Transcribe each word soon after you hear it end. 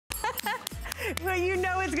Well, you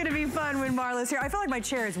know it's gonna be fun when Marla's here. I feel like my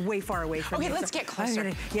chair is way far away from me. Okay, let's get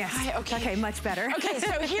closer. Yes. Hi, okay, much better. Okay,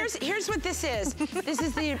 so here's what this is. This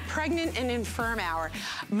is the pregnant and infirm hour.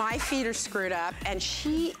 My feet are screwed up, and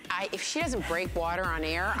if she doesn't break water on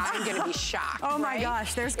air, I'm gonna be shocked. Oh my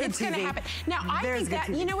gosh, there's good TV. It's gonna happen. Now, I think that,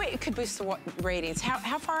 you know what, it could boost the ratings.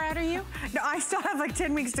 How far out are you? No, I still have like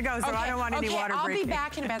 10 weeks to go, so I don't want any water breaking. I'll be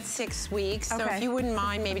back in about 6 weeks, so if you wouldn't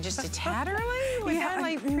mind, maybe just a tad early?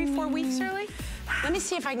 Like 3-4 weeks early? Let me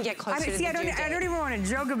see if I can get closer to the due date. I don't even want to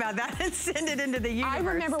joke about that and send it into the universe. I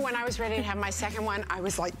remember when I was ready to have my second one, I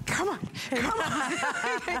was like, come on, come on.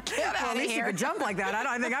 Get out at least you could jump like that.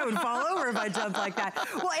 I think I would fall over if I jumped like that.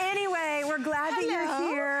 Well, anyway, we're glad that you're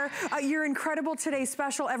here. You're incredible today.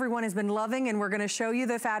 Special everyone has been loving, and we're going to show you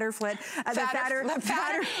the fatter fit. It's a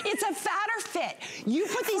fatter fit. You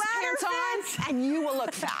put these pants on, and you will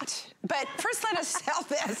look fat. But first, let us sell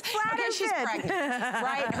this. Okay, she's pregnant,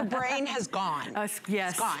 right? Her brain has gone.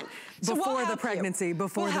 Yes. It's gone. Before the pregnancy,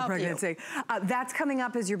 that's coming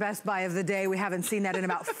up as your best buy of the day. We haven't seen that in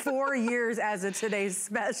about 4 years as of today's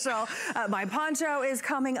special. My poncho is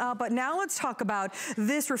coming up, but now let's talk about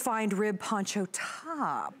this refined rib poncho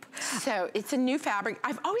top. So it's a new fabric.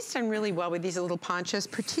 I've always done really well with these little ponchos,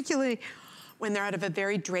 particularly when they're out of a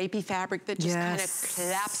very drapey fabric that just kind of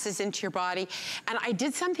collapses into your body. And I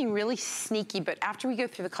did something really sneaky, but after we go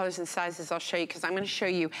through the colors and sizes, I'll show you, because I'm gonna show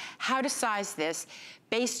you how to size this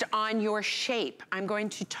based on your shape. I'm going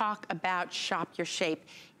to talk about shop your shape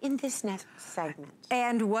in this next segment.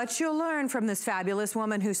 And what you'll learn from this fabulous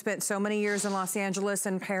woman who spent so many years in Los Angeles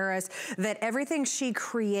and Paris, that everything she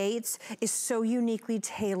creates is so uniquely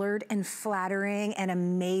tailored and flattering and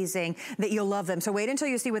amazing that you'll love them. So wait until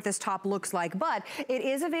you see what this top looks like. But it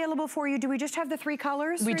is available for you. Do we just have the 3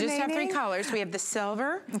 colors We just have 3 colors. We have the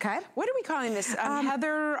silver. Okay. What are we calling this?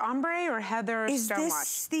 Heather Ombre or Heather Stonewash? Is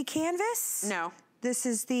this the canvas? No. This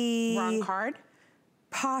is the... Wrong card?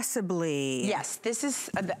 Possibly. Yes, this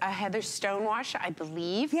is a Heather Stonewash, I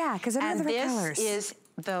believe. Yeah, because I don't know the colors. And this is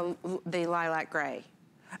the lilac gray.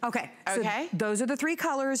 Okay. So those are the 3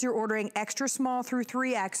 colors. You're ordering extra small through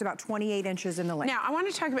 3X, about 28 inches in the length. Now, I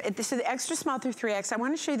want to talk about this is the extra small through 3X. I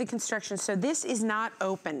want to show you the construction. So this is not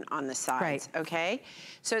open on the sides, okay?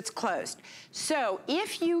 So it's closed. So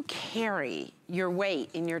if you carry your weight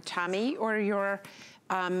in your tummy or your,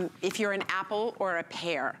 if you're an apple or a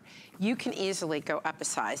pear, you can easily go up a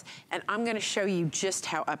size. And I'm gonna show you just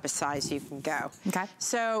how up a size you can go. Okay.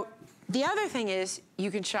 So the other thing is you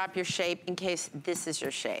can shop your shape in case this is your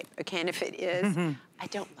shape, okay? And if it is, I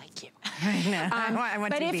don't like you. I know. I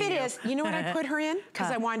want but to if be it you. is, you know what I put her in?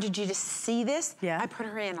 Because I wanted you to see this. Yeah. I put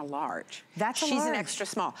her in a large. That's a She's large. an extra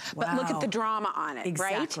small. Wow. But look at the drama on it,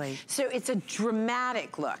 right? So it's a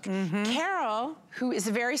dramatic look. Carol, who is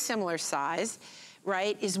a very similar size,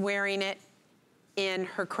 right, is wearing it in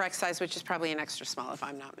her correct size, which is probably an extra small if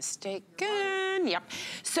I'm not mistaken. Yep.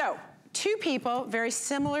 So 2 people, very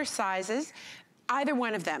similar sizes. Either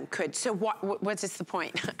one of them could. So what's the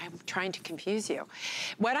point? I'm trying to confuse you.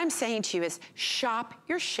 What I'm saying to you is shop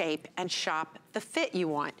your shape and shop the fit you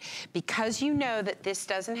want. Because you know that this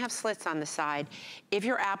doesn't have slits on the side, if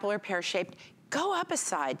you're apple or pear shaped, go up a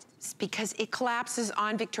size because it collapses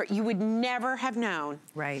on Victoria. You would never have known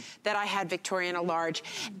that I had Victoria in a large.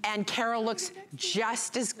 And Carol looks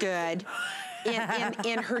just as good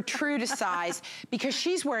in her true to size because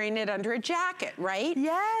she's wearing it under a jacket, right?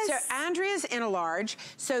 Yes. So Andrea's in a large,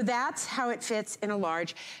 so that's how it fits in a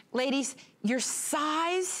large. Ladies, your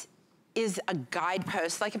size is a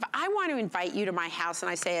guidepost. Like if I want to invite you to my house and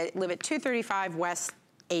I say I live at 235 West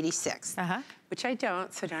 86, which I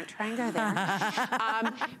don't, so don't try and go there.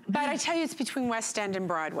 But I tell you, it's between West End and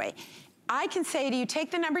Broadway. I can say to you, take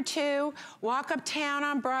the number 2, walk uptown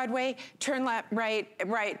on Broadway, turn left, right,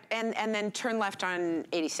 and then turn left on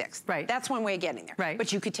 86. Right. That's one way of getting there. Right.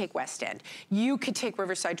 But you could take West End. You could take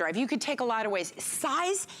Riverside Drive. You could take a lot of ways.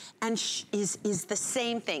 Size and is the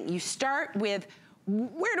same thing. You start with,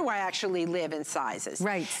 where do I actually live in sizes?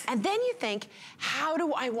 Right. And then you think, how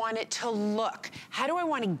do I want it to look? How do I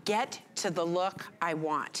want to get to the look I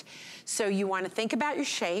want? So you want to think about your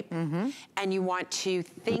shape and you want to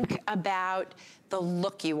think about the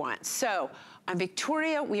look you want. So on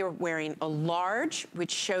Victoria, we are wearing a large,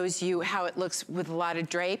 which shows you how it looks with a lot of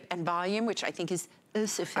drape and volume, which I think is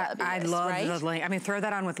so fabulous, I love the length. I mean, throw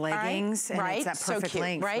that on with leggings, and it's that perfect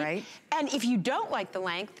length, right? And if you don't like the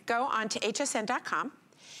length, go on to hsn.com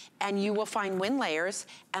and you will find Wynne layers,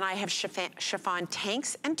 and I have chiffon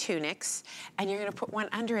tanks and tunics, and you're gonna put one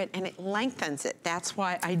under it, and it lengthens it. That's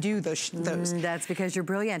why I do those. That's because you're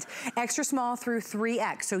brilliant. Extra small through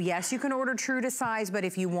 3X. So yes, you can order true to size, but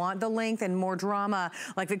if you want the length and more drama,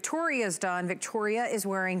 like Victoria's done, Victoria is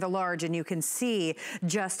wearing the large, and you can see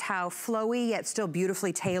just how flowy yet still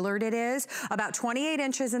beautifully tailored it is. About 28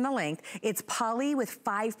 inches in the length. It's poly with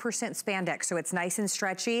 5% spandex, so it's nice and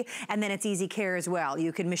stretchy, and then it's easy care as well.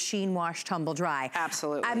 You can machine wash, tumble dry.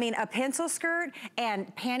 Absolutely. I mean, a pencil skirt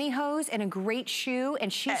and pantyhose and a great shoe,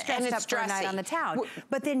 and she's dressed up for a night on the town.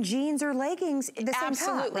 But then jeans or leggings, the same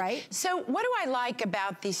top, right? So what do I like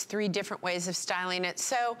about these 3 different ways of styling it?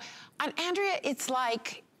 So on Andrea, it's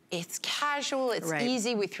like, it's casual, it's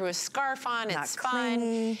easy, we threw a scarf on, it's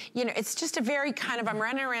fun. You know, it's just a very kind of, I'm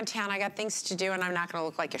running around town, I got things to do, and I'm not gonna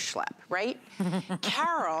look like a schlep, right?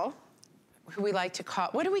 Carol, who we like to call,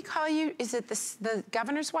 what do we call you? Is it the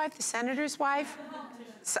governor's wife, the senator's wife?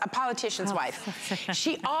 A politician's wife.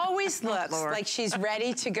 She always looks like she's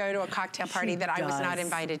ready to go to a cocktail party that I was not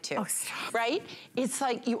invited to, right? It's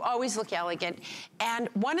like you always look elegant. And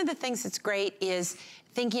one of the things that's great is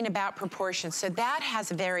thinking about proportions. So that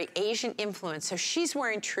has a very Asian influence. So she's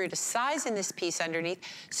wearing true to size in this piece underneath,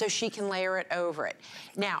 so she can layer it over it.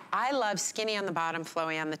 Now, I love skinny on the bottom,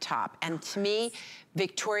 flowy on the top. And to me,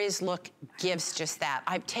 Victoria's look gives just that.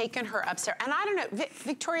 I've taken her upstairs. And I don't know,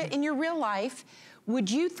 Victoria, in your real life,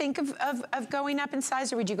 would you think of going up in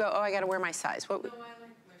size, or would you go, oh, I gotta wear my size? What would,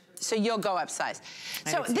 so you'll go up size.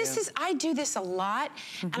 So this is, I do this a lot,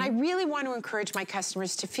 and I really want to encourage my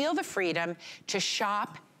customers to feel the freedom to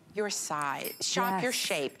shop your size, shop your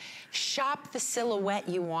shape, shop the silhouette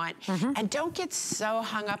you want, and don't get so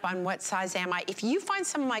hung up on what size am I. If you find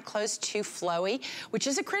some of my clothes too flowy, which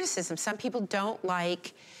is a criticism, some people don't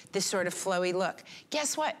like this sort of flowy look.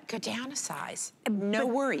 Guess what? Go down a size. No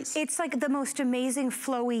worries. It's like the most amazing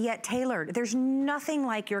flowy yet tailored. There's nothing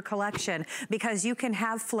like your collection because you can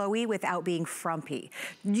have flowy without being frumpy.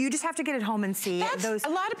 You just have to get it home and see. A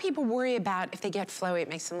lot of people worry about if they get flowy, it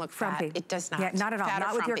makes them look frumpy. Fat. It does not. Yeah, not at all. Fat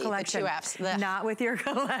not with your collection. The 2 Fs. Not with your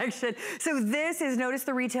collection. So this is, notice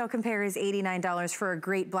the retail compare is $89 for a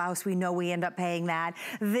great blouse. We know we end up paying that.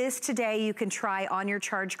 This today you can try on your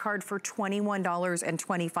charge card for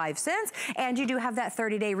 $21.25. And you do have that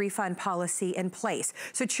 30-day refund policy in place.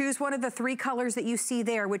 So choose one of the 3 colors that you see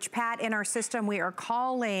there, which Pat in our system we are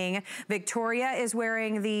calling. Victoria is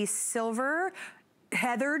wearing the silver,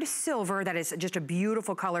 heathered silver. That is just a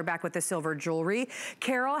beautiful color back with the silver jewelry.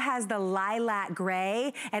 Carol has the lilac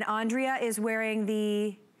gray, and Andrea is wearing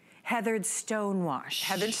the heathered stonewash.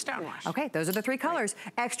 Heathered stonewash. Okay, those are the 3 colors.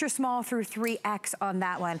 Extra small through 3X on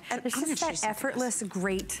that one. And it's just that effortless,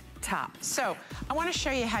 great top. So I want to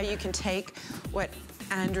show you how you can take what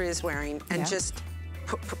Andrea's wearing and just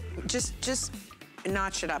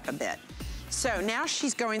notch it up a bit. So now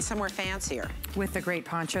she's going somewhere fancier. With the great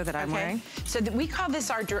poncho that I'm wearing. So we call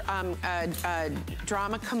this our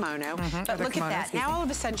drama kimono. But look at that. Now all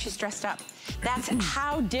of a sudden she's dressed up. That's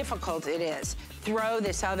how difficult it is. Throw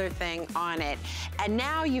this other thing on it. And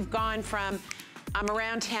now you've gone from, I'm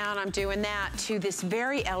around town, I'm doing that, to this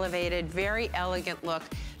very elevated, very elegant look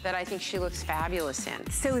that I think she looks fabulous in.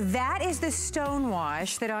 So that is the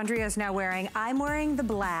stonewash that Andrea is now wearing. I'm wearing the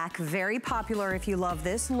black, very popular if you love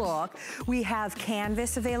this look. We have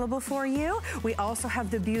canvas available for you. We also have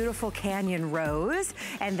the beautiful canyon rose.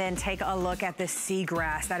 And then take a look at the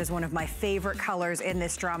seagrass. That is one of my favorite colors in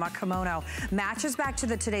this drama kimono. Matches back to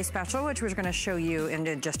the Today Special, which we're gonna show you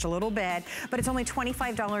in just a little bit, but it's only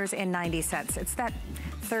 $25.90. It's that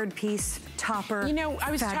 3rd piece topper. You know, I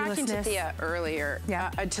was talking to Thea earlier,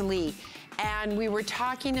 to Lee, and we were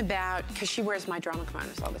talking about, because she wears my drama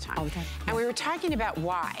kimonos all the time. And we were talking about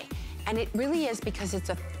why. And it really is because it's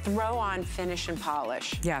a throw-on finish and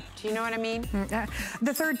polish. Do you know what I mean?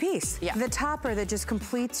 The 3rd piece. The topper that just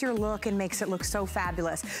completes your look and makes it look so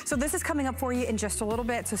fabulous. So this is coming up for you in just a little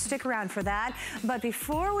bit, so stick around for that. But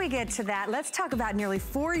before we get to that, let's talk about nearly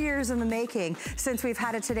 4 years in the making since we've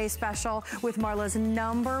had a Today Special with Marla's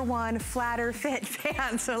 #1 flatter fit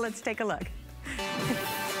fan. So let's take a look.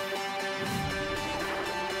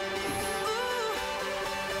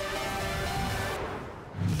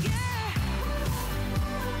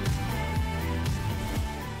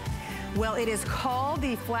 Well, it is called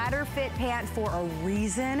the Flatter Fit Pant for a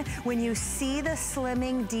reason. When you see the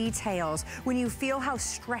slimming details, when you feel how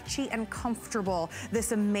stretchy and comfortable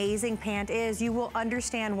this amazing pant is, you will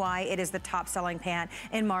understand why it is the top-selling pant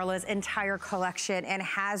in Marla's entire collection and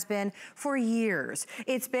has been for years.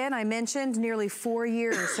 It's been, I mentioned, nearly 4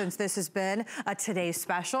 years since this has been a Today's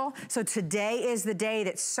Special. So today is the day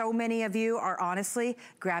that so many of you are honestly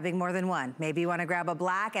grabbing more than one. Maybe you want to grab a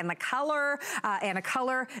black and a color,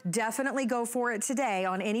 definitely go for it today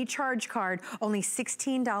on any charge card, only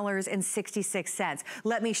 $16.66.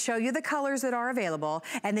 Let me show you the colors that are available,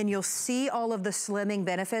 and then you'll see all of the slimming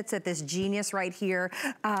benefits that this genius right here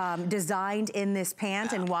designed in this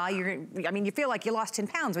pant, and why you feel like you lost 10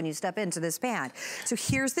 pounds when you step into this pant. So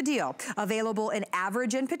here's the deal. Available in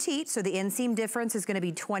average and petite, so the inseam difference is gonna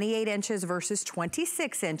be 28 inches versus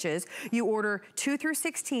 26 inches. You order 2 through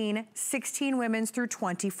 16, 16 women's through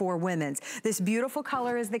 24 women's. This beautiful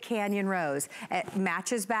color is the Canyon Rose. It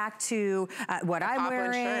matches back to what I'm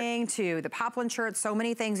wearing, to the poplin shirt, so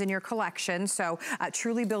many things in your collection. So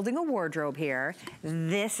truly building a wardrobe here.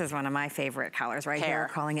 This is one of my favorite colors right here,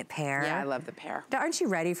 calling it pear. Yeah, I love the pear. Aren't you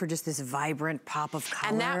ready for just this vibrant pop of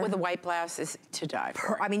color? And that with a white blouse is to die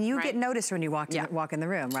for. I mean, you get noticed when you walk in the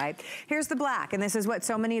room, right? Here's the black, and this is what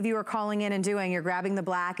so many of you are calling in and doing. You're grabbing the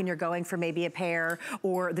black and you're going for maybe a pear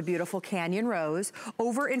or the beautiful Canyon Rose.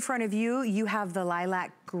 Over in front of you, you have the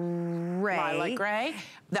lilac gray. Lilac gray,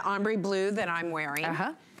 the ombre blue that I'm wearing.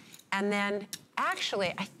 And then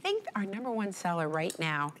actually, I think our #1 seller right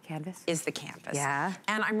now is the canvas. Yeah.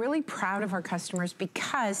 And I'm really proud of our customers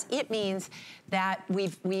because it means that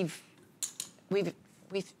we've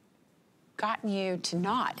gotten you to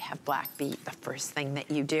not have black be the first thing that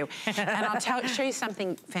you do. And I'll show you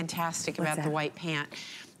something fantastic about the white pant.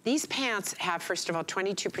 These pants have, first of all,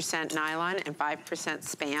 22% nylon and 5%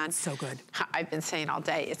 span. So good. I've been saying all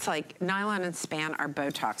day, it's like nylon and span are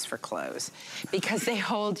Botox for clothes because they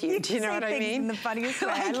hold you. Do you know what I mean? In the funniest way.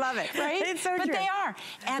 I love it. Right? It's so true. But they are.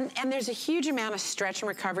 And there's a huge amount of stretch and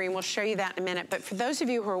recovery, and we'll show you that in a minute. But for those of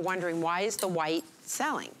you who are wondering, why is the white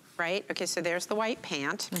selling? Right? Okay, so there's the white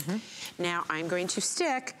pant. Now I'm going to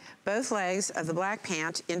stick both legs of the black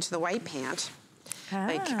pant into the white pant.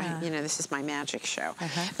 Like, you know, this is my magic show.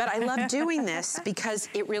 But I love doing this because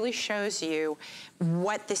it really shows you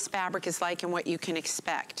what this fabric is like and what you can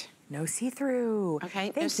expect. No see-through.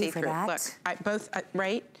 Okay, no see-through. Look,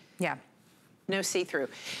 right? Yeah. No see-through.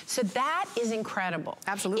 So that is incredible.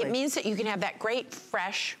 Absolutely. It means that you can have that great,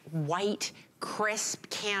 fresh, white, crisp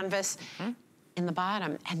canvas in the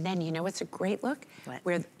bottom. And then you know what's a great look? What?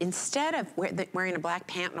 Where instead of wearing a black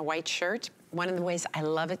pant and a white shirt, one of the ways I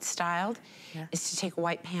love it styled is to take a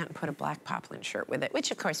white pant and put a black poplin shirt with it,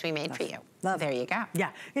 which of course we made for you. Love. There you go.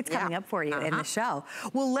 Yeah, it's coming up for you in the show.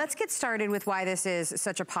 Well, let's get started with why this is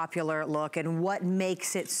such a popular look and what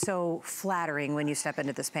makes it so flattering when you step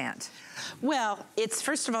into this pant. Well, it's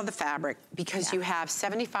first of all the fabric, because you have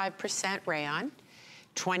 75% rayon,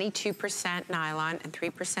 22% nylon, and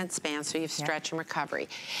 3% span, so you have stretch and recovery.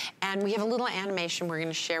 And we have a little animation we're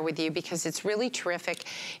gonna share with you because it's really terrific.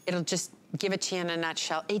 It'll just give it to you in a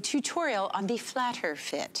nutshell, a tutorial on the Flatter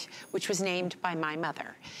Fit, which was named by my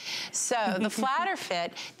mother. So the Flatter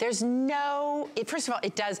Fit, there's no, first of all,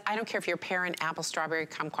 it does, I don't care if you're pear and apple, strawberry,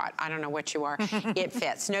 kumquat, I don't know what you are, it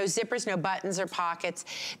fits. No zippers, no buttons or pockets.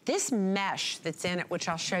 This mesh that's in it, which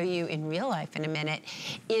I'll show you in real life in a minute,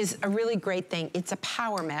 is a really great thing. It's a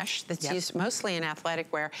power mesh that's used mostly in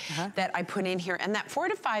athletic wear that I put in here. And that 4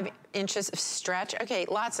 to 5 inches of stretch, okay,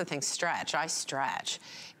 lots of things stretch, I stretch.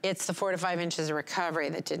 It's the 4 to 5 inches of recovery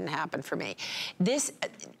that didn't happen for me. This,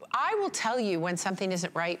 I will tell you when something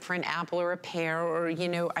isn't right for an apple or a pear, or you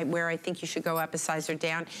know, where I think you should go up a size or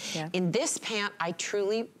down. In this pant, I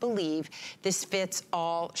truly believe this fits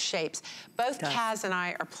all shapes. Both Kaz and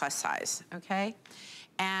I are plus size, okay?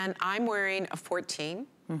 And I'm wearing a 14,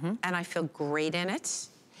 and I feel great in it.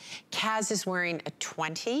 Kaz is wearing a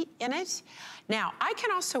 20 in it. Now, I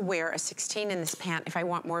can also wear a 16 in this pant if I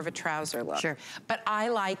want more of a trouser look. But I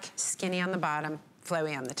like skinny on the bottom,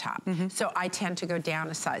 flowy on the top. So I tend to go down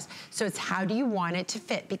a size. So it's how do you want it to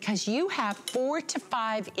fit? Because you have 4 to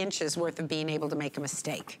 5 inches worth of being able to make a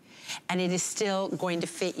mistake. And it is still going to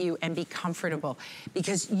fit you and be comfortable,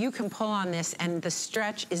 because you can pull on this and the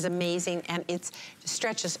stretch is amazing, and it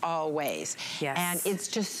stretches all ways. And it's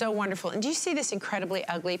just so wonderful. And do you see this incredibly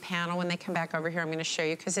ugly panel? When they come back over here, I'm gonna show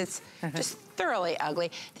you, because it's just thoroughly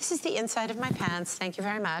ugly. This is the inside of my pants, thank you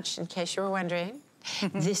very much, in case you were wondering.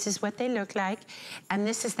 This is what they look like. And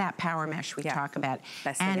this is that power mesh we talk about.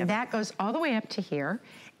 And that goes all the way up to here,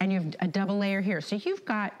 and you have a double layer here. So you've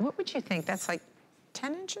got, what would you think? That's like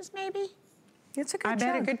 10 inches maybe? It's a good I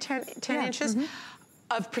bet a good 10 inches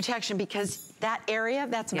of protection, because that area,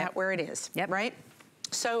 that's about where it is, right?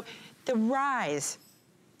 So the rise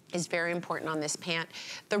is very important on this pant.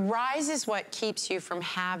 The rise is what keeps you from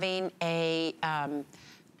having a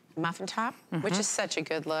muffin top, which is such a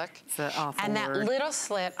good look. It's an awful and that word. little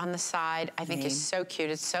slit on the side, I think is so cute.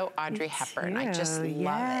 It's so Audrey Hepburn. I just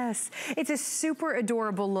love it. It's a super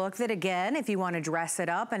adorable look that, again, if you want to dress it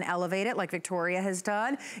up and elevate it like Victoria has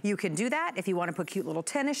done, you can do that. If you want to put cute little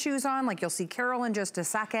tennis shoes on, like you'll see Carol in just a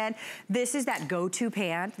second, this is that go-to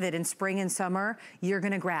pant that in spring and summer you're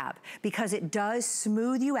going to grab, because it does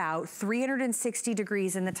smooth you out 360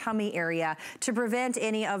 degrees in the tummy area to prevent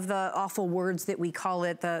any of the awful words that we call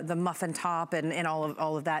it, the muffin top and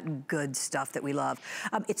all of that good stuff that we love.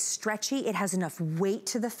 It's stretchy. It has enough weight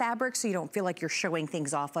to the fabric so you don't feel like you're showing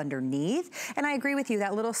things off underneath. And I agree with you.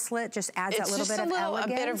 That little slit just adds that little bit of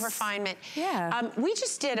elegance. A bit of refinement. Yeah. We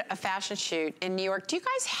just did a fashion shoot in New York. Do you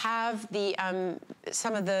guys have the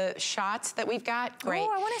some of the shots that we've got? Great.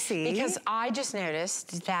 Oh, I want to see. Because I just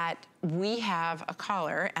noticed that we have a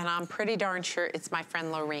caller, and I'm pretty darn sure it's my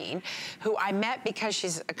friend Lorene, who I met because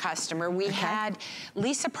she's a customer. We had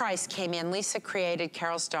Lisa Price came in. Lisa created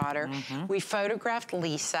Carol's daughter. We photographed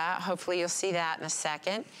Lisa. Hopefully you'll see that in a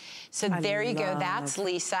second. So there you go, that's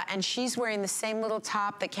Lisa. And she's wearing the same little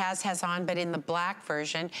top that Kaz has on, but in the black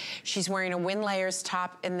version. She's wearing a Win Layers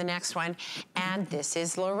top in the next one. And this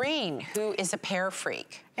is Lorene, who is a pear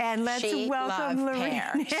freak. And let's welcome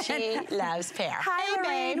Lorene. She loves pear. Hi,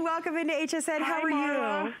 Lorene. Welcome into HSN. How are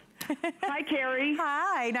you? Hi, Carrie.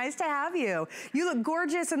 Hi, nice to have you. You look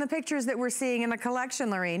gorgeous in the pictures that we're seeing in the collection,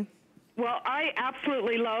 Lorene. Well, I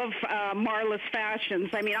absolutely love Marla's Fashions.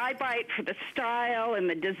 I mean, I buy it for the style and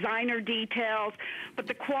the designer details, but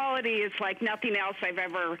the quality is like nothing else I've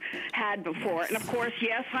ever had before. And of course,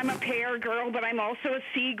 yes, I'm a pear girl, but I'm also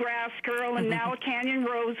a seagrass girl and now a canyon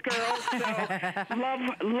rose girl. So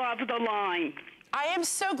love the line. I am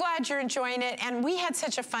so glad you're enjoying it, and we had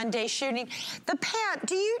such a fun day shooting. The pant,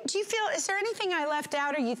 do you feel, is there anything I left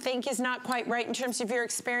out or you think is not quite right in terms of your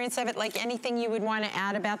experience of it, like anything you would want to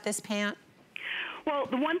add about this pant? Well,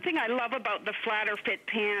 the one thing I love about the flatter fit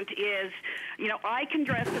pant is, you know, I can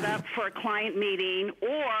dress it up for a client meeting,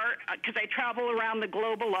 or because I travel around the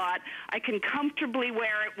globe a lot, I can comfortably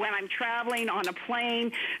wear it when I'm traveling on a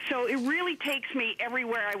plane. So it really takes me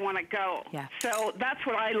everywhere I want to go. Yeah. So that's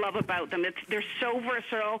what I love about them. They're so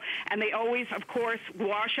versatile, and they always, of course,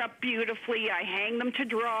 wash up beautifully. I hang them to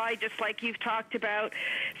dry, just like you've talked about.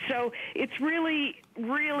 So it's really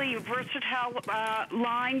versatile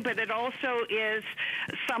line, but it also is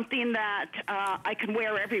something that I can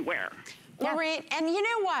wear everywhere. Lorene, and you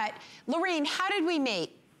know what? Lorene, how did we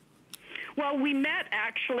meet? Well, we met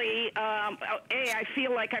actually, I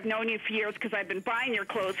feel like I've known you for years because I've been buying your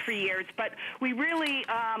clothes for years, but we really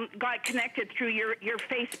got connected through your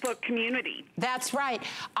Facebook community. That's right.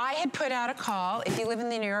 I had put out a call. If you live in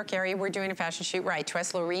the New York area, we're doing a fashion shoot right to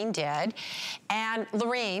us. Lorene did. And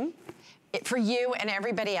Lorene, for you and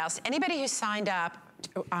everybody else, anybody who signed up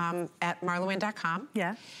at MarlaWynne.com,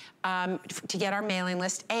 to get our mailing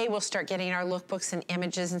list, we'll start getting our lookbooks and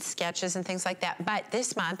images and sketches and things like that. But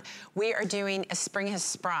this month, we are doing a Spring Has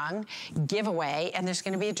Sprung giveaway, and there's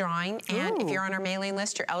going to be a drawing. And if you're on our mailing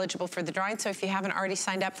list, you're eligible for the drawing. So if you haven't already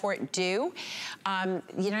signed up for it, do.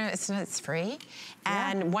 You know, it's free.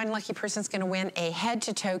 And one lucky person's going to win a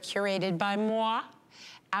head-to-toe curated by moi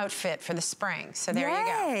outfit for the spring. So there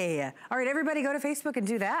you go. All right, everybody go to Facebook and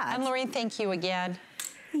do that. And Lorene, thank you again.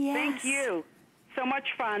 Yes. Thank you. So much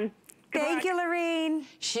fun. Thank you, Lorene.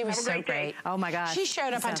 She was so great. Oh my gosh. She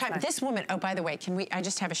showed up on time. This woman, oh, by the way, I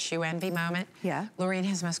just have a shoe envy moment? Yeah. Lorene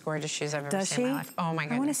has the most gorgeous shoes I've ever seen in my life. Oh my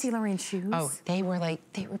goodness. I want to see Lorene's shoes. Oh, they were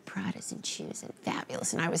Pradas and shoes and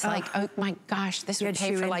fabulous. And I was like, oh my gosh, this would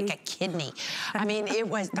pay for like a kidney. I mean, it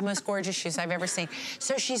was the most gorgeous shoes I've ever seen.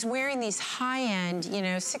 So she's wearing these high-end, you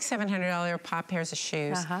know, $600, $700 pop pairs of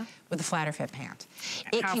shoes with a flatter fit pant.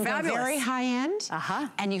 It can go very high-end,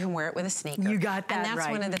 and you can wear it with a sneaker. You got that right. And that's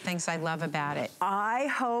one of the things I love about it. I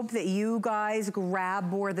hope that you guys grab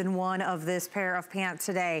more than one of this pair of pants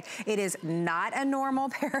today. It is not a normal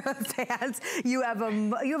pair of pants. You have a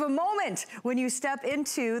moment when you step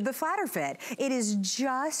into the flatter fit. It is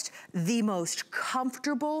just the most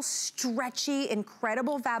comfortable, stretchy,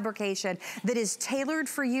 incredible fabrication that is tailored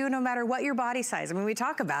for you no matter what your body size. I mean, we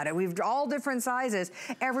talk about it. We've all different sizes.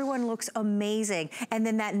 Everyone looks amazing. And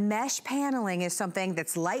then that mesh paneling is something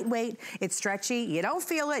that's lightweight, it's stretchy, you don't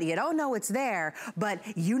feel it, you don't know it's there, but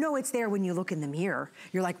you know it's there when you look in the mirror.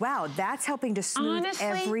 You're like, wow, that's helping to smooth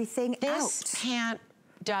everything out. This pant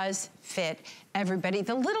does fit everybody.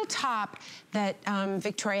 The little top that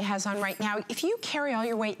Victoria has on right now, if you carry all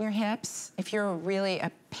your weight in your hips, if you're really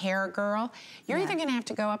a pear girl, you're either gonna have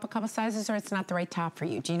to go up a couple sizes or it's not the right top for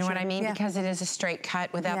you. Do you know what I mean? Because it is a straight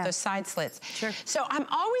cut without those side slits. So I'm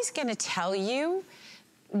always gonna tell you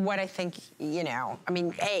what I think, you know, I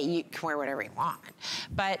mean, A, you can wear whatever you want,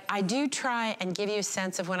 but I do try and give you a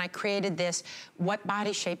sense of when I created this, what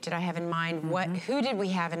body shape did I have in mind, who did we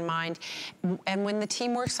have in mind, and when the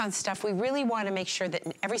team works on stuff, we really want to make sure that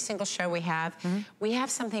in every single show we have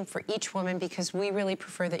something for each woman, because we really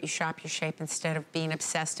prefer that you shop your shape instead of being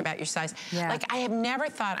obsessed about your size. Like, I have never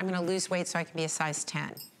thought I'm gonna lose weight so I can be a size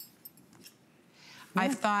 10.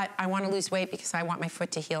 I've thought I want to lose weight because I want my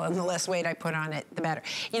foot to heal, and the less weight I put on it, the better.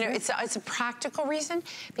 You know, it's a practical reason,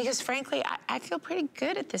 because frankly, I feel pretty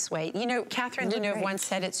good at this weight. You know, Catherine Deneuve once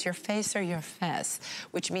said, it's your face or your fesse,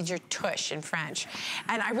 which means your tush in French.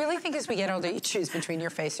 And I really think as we get older, you choose between your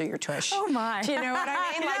face or your tush. Oh my. Do you know what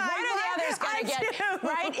I mean? Like, one or the other's gonna get,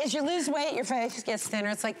 right? As you lose weight, your face gets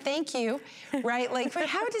thinner. It's like, thank you, right? Like, but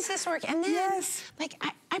how does this work? And then, like,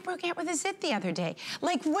 I broke out with a zit the other day.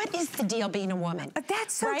 Like, what is the deal being a woman?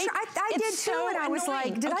 That's so true. I did too, and I was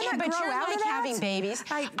like, did I not grow out of that? But you're like having babies.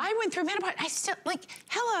 I went through menopause. I still, like,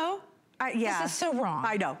 hello. This is so wrong.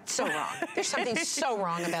 I know. So wrong. There's something so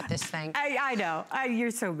wrong about this thing. I know.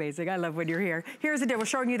 You're so amazing. I love when you're here. Here's the deal. We're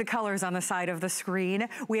showing you the colors on the side of the screen.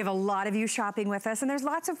 We have a lot of you shopping with us, and there's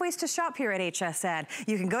lots of ways to shop here at HSN.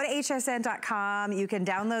 You can go to hsn.com. You can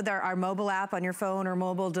download our mobile app on your phone or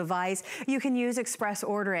mobile device. You can use express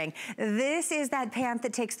ordering. This is that pant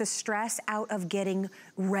that takes the stress out of getting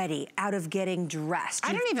ready, out of getting dressed.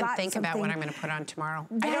 I don't even think about what I'm going to put on tomorrow.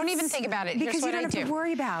 I don't even think about it. Because you don't have to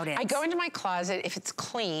worry about it. I go into my closet. If it's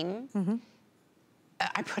clean,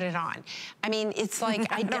 I put it on. I mean, it's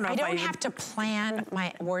like I don't have to plan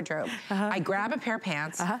my wardrobe. I grab a pair of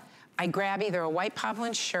pants. I grab either a white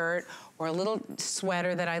poplin shirt or a little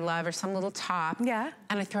sweater that I love or some little top. And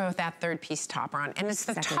I throw that third piece topper on. And it's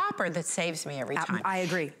the topper that saves me every time. I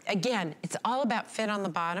agree. Again, it's all about fit on the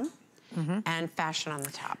bottom. And fashion on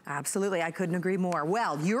the top. Absolutely, I couldn't agree more.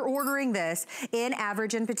 Well, you're ordering this in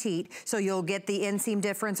average and petite, so you'll get the inseam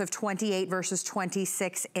difference of 28 versus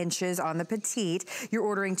 26 inches on the petite. You're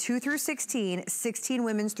ordering 2 through 16, 16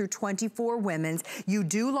 women's through 24 women's. You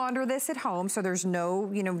do launder this at home, so there's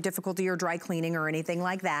no, you know, difficulty or dry cleaning or anything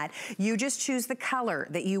like that. You just choose the color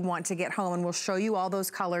that you want to get home, and we'll show you all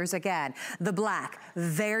those colors again. The black,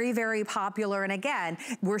 very, very popular, and again,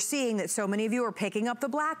 we're seeing that so many of you are picking up the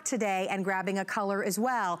black today and grabbing a color as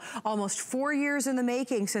well. Almost 4 years in the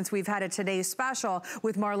making since we've had a today's special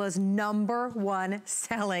with Marla's #1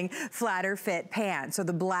 selling flatter fit pant. So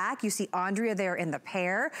the black, you see Andrea there in the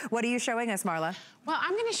pear. What are you showing us, Marla? Well,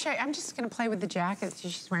 I'm gonna show you, I'm just gonna play with the jacket that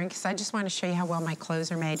she's wearing because I just wanna show you how well my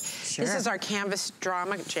clothes are made. This is our canvas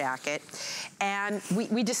drama jacket. And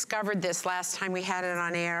we discovered this last time we had it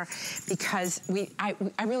on air because I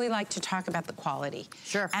really like to talk about the quality.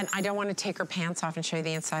 And I don't wanna take her pants off and show you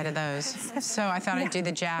the inside of those. So I thought I'd do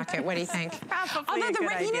the jacket. What do you think? Probably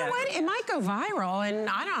Although you know what, it might go viral and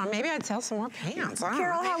I don't know, maybe I'd sell some more pants.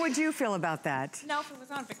 Carol, how would you feel about that? No, if it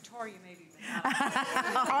was on Victoria, maybe.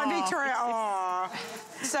 On Victoria,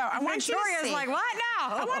 So I want you to see. Victoria's like, what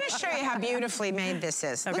now? I want to show you how beautifully made this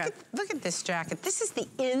is. Look at this jacket. This is the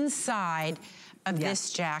inside of this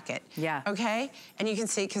jacket. Okay? And you can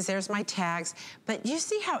see, because there's my tags, but you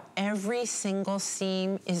see how every single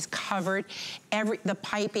seam is covered, the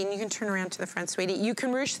piping. You can turn around to the front, sweetie. You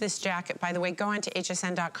can ruche this jacket, by the way. Go on to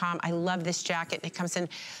hsn.com. I love this jacket. It comes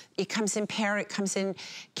in pear, it comes in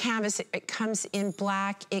canvas, it comes in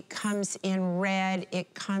black, it comes in red,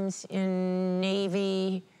 it comes in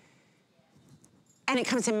navy, and it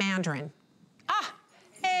comes in mandarin.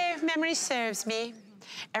 Hey, memory serves me.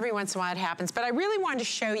 Every once in a while it happens, but I really wanted to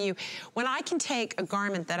show you when I can take a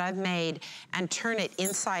garment that I've made and turn it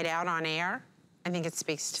inside out on air. I think it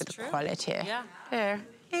speaks to the quality. There.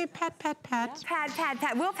 Hey, pat, pat, pat. Pat, pat,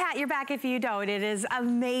 pat. We'll pat your back if you don't. It is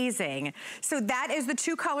amazing. So that is the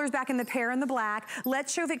 2 colors back in the pear and the black.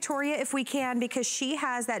 Let's show Victoria if we can, because she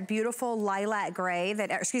has that beautiful lilac gray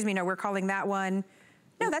that, excuse me, no, we're calling that one.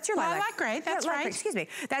 No, that's your lilac. Lilac gray, that's right. Excuse me.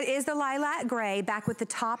 That is the lilac gray back with the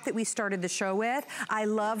top that we started the show with. I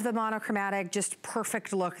love the monochromatic, just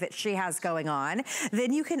perfect look that she has going on.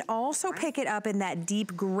 Then you can also pick it up in that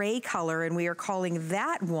deep gray color, and we are calling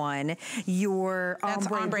that one your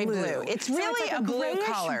ombre blue. It's really a blue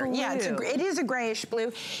color. Blue. Yeah, it is a grayish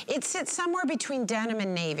blue. It sits somewhere between denim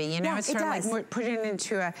and navy, you know? It's sort of like putting it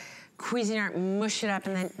into a Cuisinart, mush it up,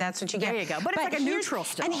 and then that's what you get. There you go. But it's like a neutral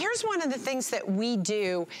still. And here's one of the things that we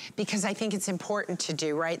do, because I think it's important to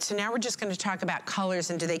do, right? So now we're just going to talk about colors,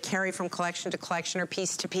 and do they carry from collection to collection or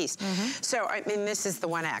piece to piece? So, I mean, this is the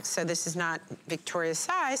 1X, so this is not Victoria's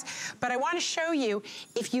size, but I want to show you,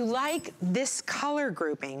 if you like this color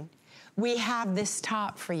grouping, we have this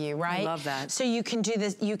top for you, right? I love that. So you can do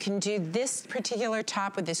this, you can do this particular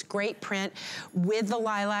top with this great print with the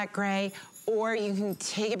lilac gray, or you can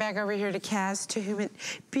take it back over here to Kaz, to whom it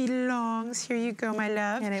belongs. Here you go, my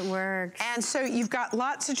love. And it works. And so you've got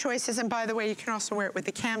lots of choices, and by the way, you can also wear it with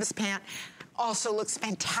the canvas pant. Also looks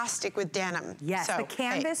fantastic with denim. Yes, so, the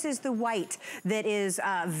canvas is the white that is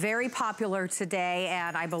very popular today,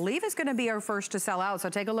 and I believe is gonna be our first to sell out. So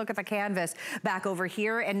take a look at the canvas back over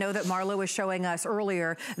here, and know that Marla was showing us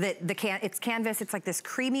earlier that it's canvas, it's like this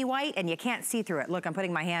creamy white, and you can't see through it. Look, I'm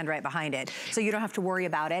putting my hand right behind it, so you don't have to worry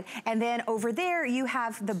about it. And then over there, you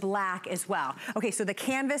have the black as well. Okay, so the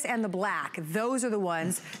canvas and the black, those are the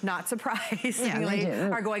ones, not surprisingly,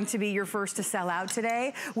 are going to be your first to sell out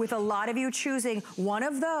today, with a lot of you choosing one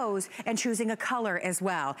of those and choosing a color as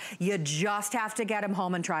well. You just have to get them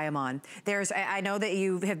home and try them on. I know that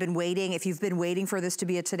you have been waiting. If you've been waiting for this to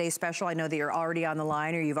be a Today Special, I know that you're already on the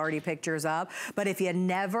line or you've already picked yours up. But if you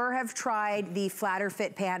never have tried the flatter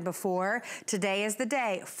fit pant before, today is the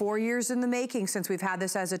day. 4 years in the making since we've had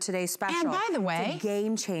this as a Today Special. And by the way, it's a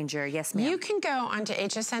game changer. Yes, ma'am. You can go onto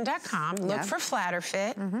hsn.com, look for flatter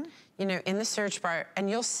fit, you know, in the search bar, and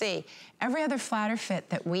you'll see every other flatter fit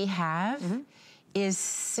that we have is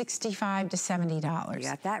 $65 to $70. You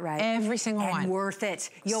got that right. Every single one. And worth it.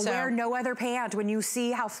 You'll wear no other pant when you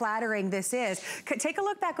see how flattering this is. Take a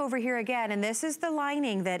look back over here again, and this is the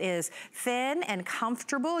lining that is thin and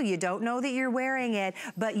comfortable. You don't know that you're wearing it,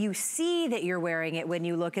 but you see that you're wearing it when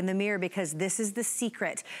you look in the mirror, because this is the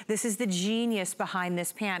secret. This is the genius behind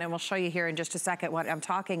this pant, and we'll show you here in just a second what I'm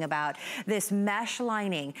talking about. This mesh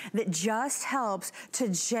lining that just helps to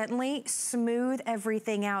gently smooth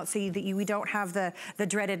everything out so that we don't have the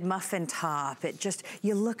dreaded muffin top. It just,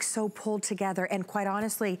 you look so pulled together, and quite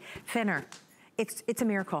honestly, thinner. It's a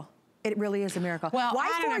miracle. It really is a miracle. Well, why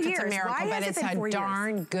I don't know if it's a miracle, Why but it's a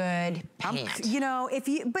darn good pant. You know,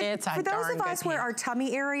 but for those of us where our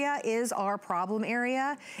tummy area is our problem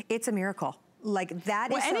area, it's a miracle. Like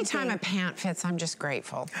that is anytime a pant fits, I'm just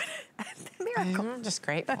grateful. Miracle. I'm just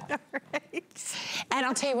grateful. Right. And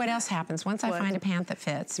I'll tell you what else happens. Once I find a pant that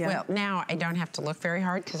fits, well, now I don't have to look very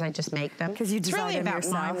hard because I just make them. Because you design them yourself. It's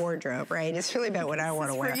really about my wardrobe, right? It's really about what I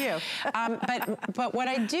want to wear. For you. But what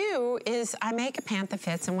I do is I make a pant that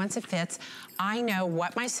fits, and once it fits, I know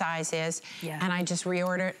what my size is, and I just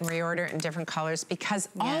reorder it in different colors, because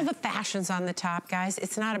all the fashions on the top, guys,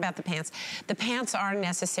 it's not about the pants. The pants are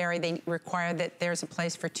necessary. They require that there's a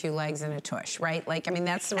place for 2 legs and a tush, right? Like, I mean,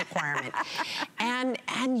 that's the requirement.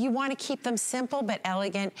 and you want to keep them simple but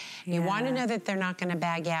elegant. You want to know that they're not going to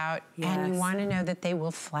bag out, and you want to know that they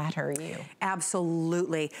will flatter you.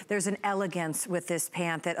 Absolutely. There's an elegance with this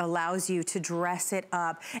pant that allows you to dress it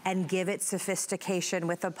up and give it sophistication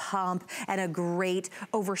with a pump and a great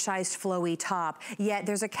oversized flowy top. Yet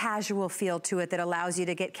there's a casual feel to it that allows you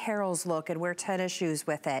to get Carol's look and wear tennis shoes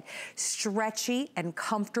with it. Stretchy and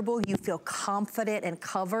comfortable. You feel confident and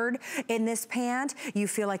covered in this pant. You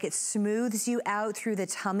feel like it smooths you out through the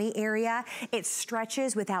tummy area. It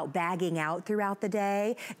stretches without bagging out throughout the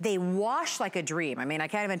day. They wash like a dream. I mean, I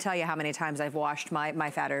can't even tell you how many times I've washed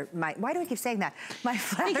my fatter, why do I keep saying that? My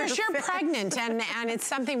flatter Because you're pregnant, and it's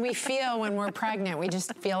something we feel when we're pregnant. We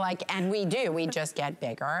just feel like, and we do, we just get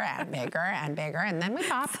bigger and bigger and bigger, and then we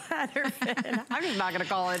pop. I'm just not gonna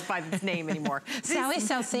call it by its name anymore. Sally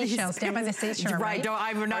sells seashells down by the seashore, right?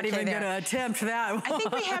 I'm not even gonna attempt that one. I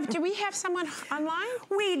think we have, do we have someone online?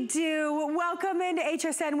 We do. Welcome into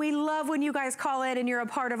HSN. We love when you guys call in and you're a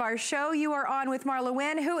part of our show. You are on with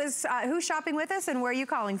MarlaWynne. Who's shopping with us, and where are you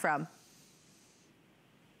calling from?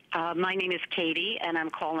 My name is Katie, and I'm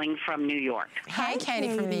calling from New York. Hi,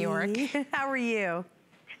 Katie from New York. How are you?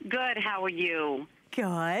 Good. How are you?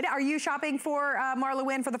 Good. Are you shopping for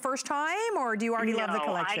MarlaWynne for the first time, or do you already love the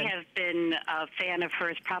collection? I have been a fan of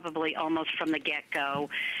hers probably almost from the get-go,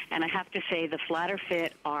 and I have to say the flatter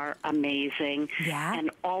fit are amazing, and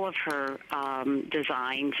all of her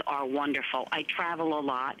designs are wonderful. I travel a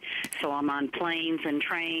lot, so I'm on planes and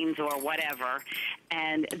trains or whatever,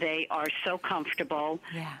 and they are so comfortable,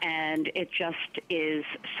 and it just is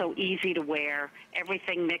so easy to wear.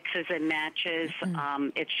 Everything mixes and matches.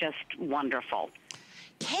 It's just wonderful.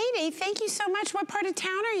 Katie, thank you so much. What part of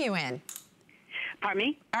town are you in? Pardon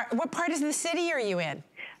me? What part of the city are you in?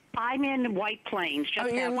 I'm in White Plains,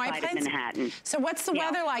 just outside of Manhattan. So what's the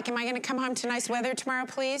weather like? Am I going to come home to nice weather tomorrow,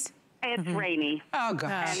 please? It's rainy. Oh,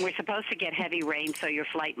 gosh. And we're supposed to get heavy rain, so your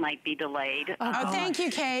flight might be delayed. Oh, thank you,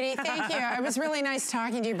 Katie. Thank you. It was really nice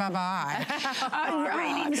talking to you. Bye-bye.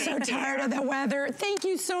 I'm so tired of the weather. Thank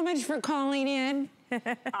you so much for calling in.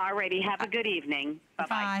 Alrighty, have a good evening.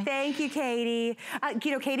 Bye-bye. Thank you, Katie.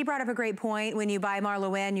 You know, Katie brought up a great point. When you buy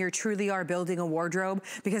MarlaWynne, you truly are building a wardrobe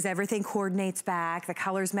because everything coordinates back. The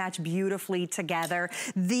colors match beautifully together.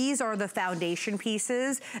 These are the foundation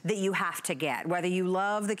pieces that you have to get. Whether you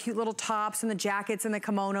love the cute little tops and the jackets and the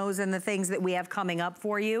kimonos and the things that we have coming up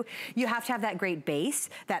for you, you have to have that great base,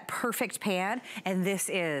 that perfect pant, and this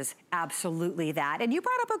is absolutely that. And you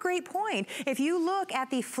brought up a great point. If you look at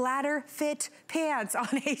the flatter fit pants on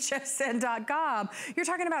hsn.com, you're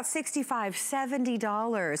talking about $65,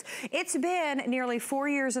 $70. It's been nearly 4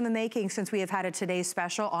 years in the making since we have had a today's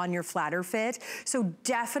special on your flatter fit. So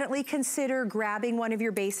definitely consider grabbing one of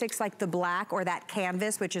your basics like the black or that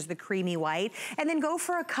canvas, which is the creamy white, and then go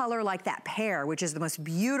for a color like that pear, which is the most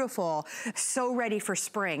beautiful, so ready for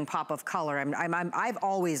spring pop of color. I've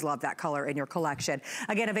always loved that color in your collection.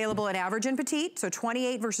 Again, available in average and petite, so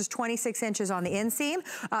 28 versus 26 inches on the inseam.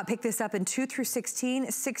 Pick this up in 2 through 16,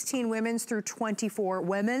 16 women's through 24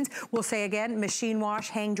 women's. We'll say again, machine wash,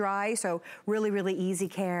 hang dry, so really, really easy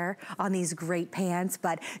care on these great pants.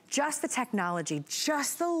 But just the technology,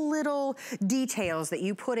 just the little details that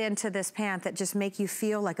you put into this pant that just make you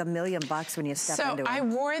feel like $1 million when you step into it. So I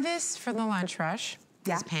wore this for the lunch rush.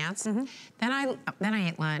 These pants. Then I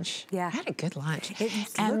ate lunch. I had a good lunch.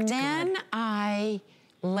 And then I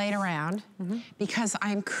laid around because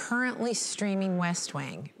I'm currently streaming West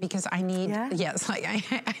Wing because I need, yes, like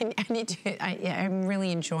I need to, I'm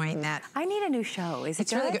really enjoying that. I need a new show. Is it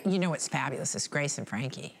It's really good. You know what's fabulous? It's Grace and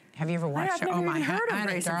Frankie. Have you ever watched it? Oh my God,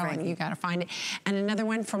 darling, Frankie. you gotta find it. And another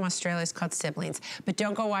one from Australia is called Siblings. But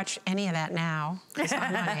don't go watch any of that now, because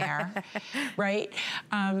I'm on air, right?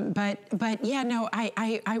 But yeah, no,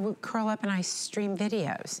 I would curl up and I stream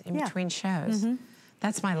videos in between shows.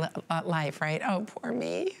 That's my life, right? Oh, poor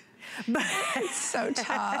me. It's so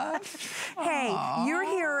tough. Hey, you're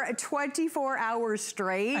here 24 hours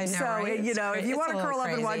straight. I know, so, right? you know, if you want to curl up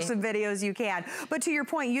and watch some videos, you can. But to your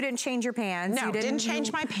point, you didn't change your pants. No, didn't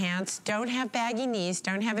change my pants. Don't have baggy knees.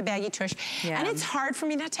 Don't have a baggy tush. And it's hard for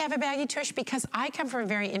me not to have a baggy tush because I come from a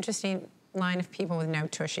very interesting line of people with no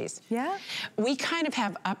tushies. Yeah? We kind of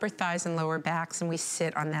have upper thighs and lower backs, and we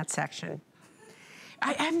sit on that section.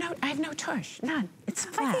 I have no tush, none. It's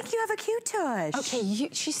flat. I think you have a cute tush. Okay,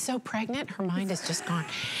 she's so pregnant, her mind is just gone.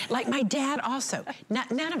 Like my dad also,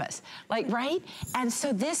 none of us, like, right? And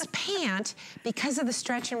so this pant, because of the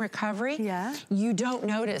stretch and recovery, you don't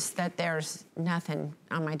notice that there's nothing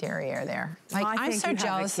on my derrière there. Like, I'm so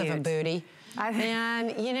jealous of a booty.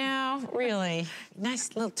 And, you know, really,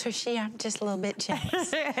 nice little tushy. I'm just a little bit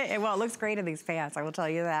jealous. Well, it looks great in these pants, I will tell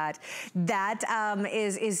you that. That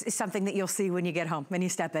is something that you'll see when you get home, when you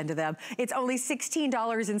step into them. It's only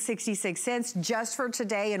 $16.66 just for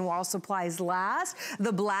today and while supplies last.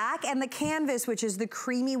 The black and the canvas, which is the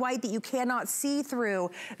creamy white that you cannot see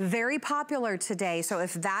through, very popular today. So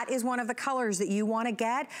if that is one of the colors that you want to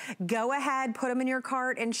get, go ahead, put them in your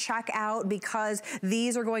cart and check out because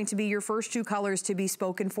these are going to be your first two colors to be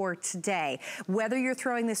spoken for today. Whether you're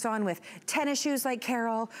throwing this on with tennis shoes like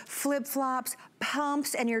Carol, flip-flops,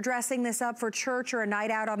 pumps, and you're dressing this up for church or a night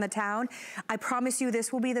out on the town, I promise you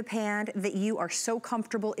this will be the pant that you are so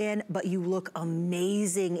comfortable in, but you look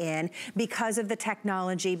amazing in because of the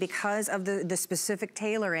technology, because of the specific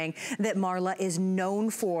tailoring that Marla is known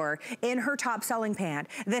for in her top-selling pant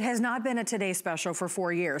that has not been a Today Special for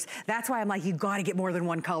 4 years. That's why I'm like, you gotta get more than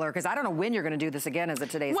one color because I don't know when you're gonna do this again as a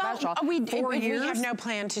Today Special. 4 years? We have no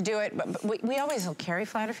plan to do it, but we always will carry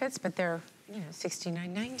flatter fits, but they're, you know,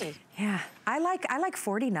 $69.90. Yeah, I like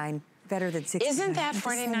 $49 better than $69. Isn't that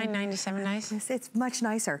 $49.97 nice? It's much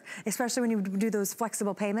nicer, especially when you do those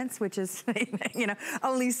flexible payments, which is, you know,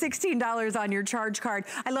 only $16 on your charge card.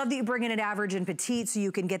 I love that you bring in an average and petite so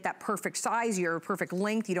you can get that perfect size, your perfect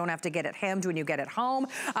length. You don't have to get it hemmed when you get it home.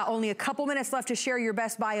 Only a couple minutes left to share your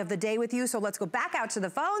best buy of the day with you, so let's go back out to the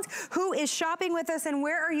phones. Who is shopping with us and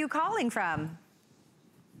where are you calling from?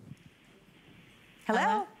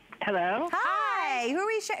 Hello? Hello. Hi.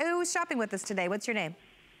 Who's shopping with us today? What's your name?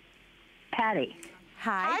 Patty.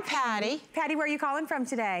 Hi. Hi, Patty. Patty, where are you calling from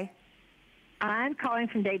today? I'm calling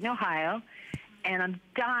from Dayton, Ohio, and I'm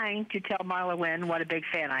dying to tell MarlaWynne what a big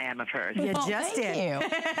fan I am of hers. You just did. Thank you.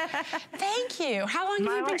 Thank you. How long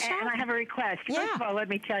have you been shopping? And I have a request. First of all, let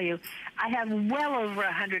me tell you, I have well over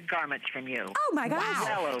 100 garments from you. Oh, my gosh.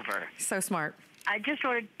 Well over. So smart. I just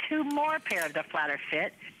ordered 2 more pair of the flatter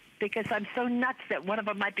fit, because I'm so nuts that one of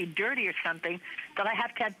them might be dirty or something that I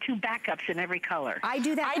have to have 2 backups in every color. I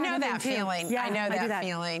do that. I know that feeling. Yeah, I know that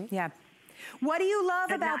feeling. Yeah. What do you love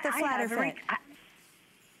But about the flatter fit?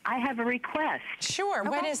 I have a request. Sure.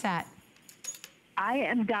 What is that? I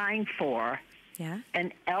am dying for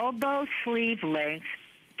an elbow sleeve length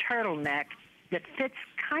turtleneck that fits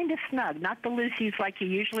kind of snug, not the loosies like you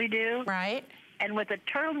usually do. Right. And with a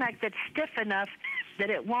turtleneck that's stiff enough that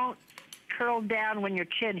it won't curl down when your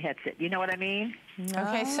chin hits it. You know what I mean?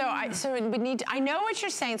 Okay, so we need to, I know what you're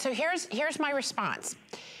saying. So here's my response.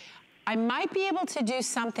 I might be able to do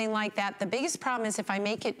something like that. The biggest problem is if I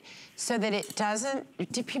make it so that it doesn't,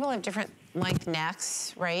 people have different length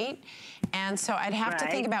necks, right? And so I'd have to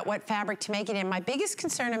think about what fabric to make it in. My biggest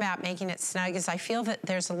concern about making it snug is I feel that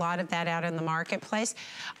there's a lot of that out in the marketplace.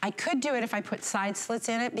 I could do it if I put side slits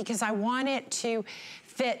in it because I want it to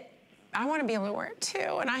fit. I want to be able to wear it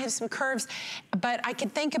too, and I have some curves, but I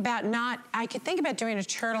could think about doing a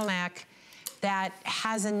turtleneck that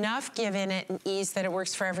has enough give in it and ease that it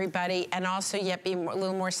works for everybody, and also yet be a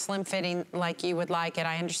little more slim fitting like you would like it.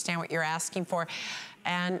 I understand what you're asking for.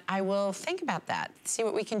 And I will think about that, see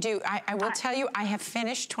what we can do. I will tell you, I have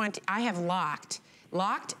finished I have locked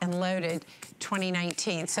and loaded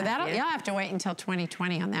 2019. So you'll have to wait until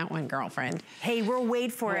 2020 on that one, girlfriend. Hey, we'll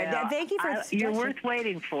wait for it. Thank you for you're worth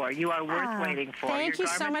waiting for. You are worth waiting for. Thank you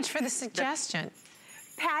so much for the suggestion.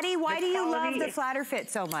 Patty, why do you love the flatter fit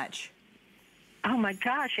so much? Oh my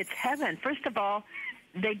gosh, it's heaven. First of all,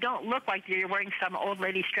 they don't look like you're wearing some old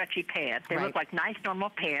lady stretchy pants. They look like nice normal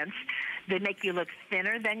pants. They make you look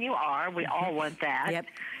thinner than you are. We all want that. Yep.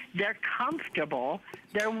 They're comfortable.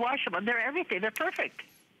 They're washable. They're everything. They're perfect.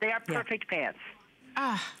 They are perfect pants.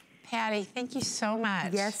 Patty, thank you so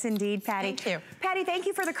much. Yes, indeed, Patty. Thank you. Patty, thank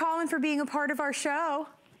you for the call and for being a part of our show.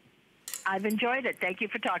 I've enjoyed it. Thank you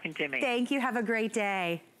for talking to me. Thank you. Have a great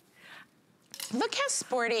day. Look how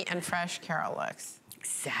sporty and fresh Carol looks.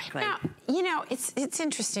 Exactly. Now, you know, it's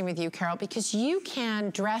interesting with you, Carol, because you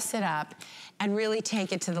can dress it up and really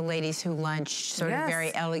take it to the ladies who lunch, sort of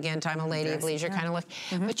very elegant, I'm a lady of leisure kind of look.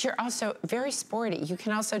 But you're also very sporty. You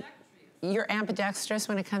can also, you're ambidextrous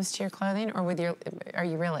when it comes to your clothing, or with your, are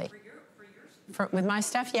you really? With my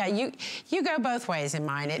stuff, yeah, you go both ways in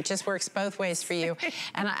mine. It just works both ways for you.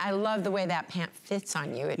 And I love the way that pant fits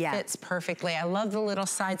on you. It fits perfectly. I love the little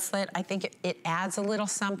side slit. I think it adds a little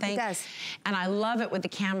something. It does. And I love it with the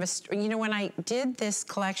canvas. You know, when I did this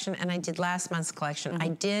collection and I did last month's collection, I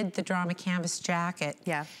did the drama canvas jacket.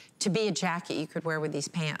 Yeah. To be a jacket you could wear with these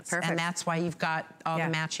pants. Perfect. And that's why you've got all the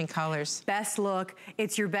matching colors. Best look.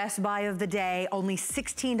 It's your best buy of the day. Only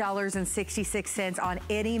 $16.66 on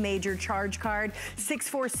any major charge card.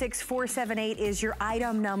 646478 is your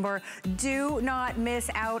item number. Do not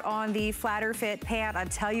miss out on the flatter fit pant. I'll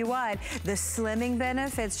tell you what, the slimming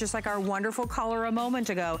benefits, just like our wonderful color a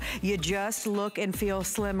moment ago, you just look and feel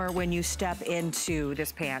slimmer when you step into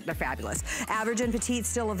this pant. They're fabulous. Average and petite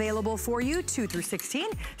still available for you, 2 through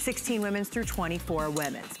 16. 16 women's through 24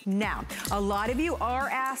 women's. Now, a lot of you are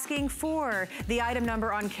asking for the item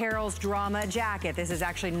number on Carol's drama jacket. This is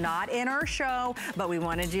actually not in our show, but we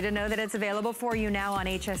wanted you to know that it's available for you now on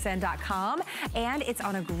hsn.com, and it's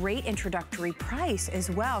on a great introductory price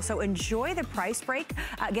as well. So enjoy the price break.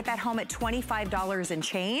 Get that home at $25 and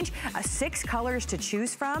change. 6 colors to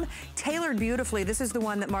choose from, tailored beautifully. This is the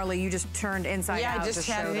one that, Marla, you just turned inside out. Yeah, I just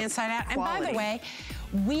had it inside out. Quality. And by the way,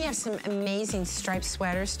 we have some amazing striped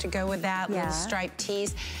sweaters to go with that, little striped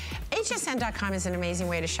tees. HSN.com is an amazing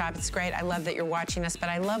way to shop. It's great. I love that you're watching us, but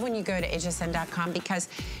I love when you go to HSN.com because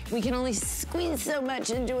we can only squeeze so much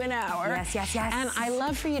into an hour. Yes, yes, yes. And I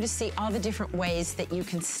love for you to see all the different ways that you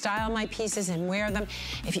can style my pieces and wear them.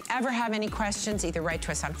 If you ever have any questions, either write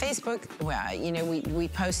to us on Facebook. Well, you know, we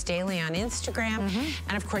post daily on Instagram.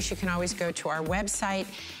 And of course, you can always go to our website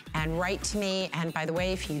and write to me. And by the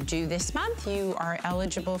way, if you do this month, you are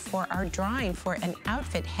eligible for our drawing for an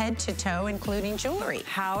outfit head to toe, including jewelry.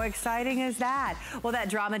 How exciting is that? Well, that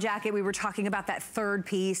drama jacket, we were talking about that third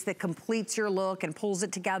piece that completes your look and pulls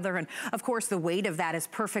it together. And of course, the weight of that is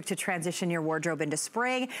perfect to transition your wardrobe into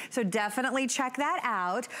spring. So definitely check that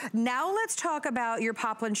out. Now let's talk about your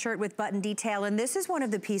poplin shirt with button detail. And this is one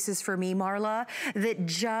of the pieces for me, Marla, that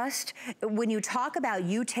just, when you talk about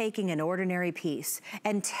you taking an ordinary piece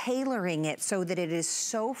and tailoring it so that it is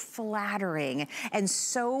so flattering and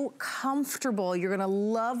so comfortable, you're gonna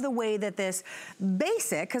love the way that this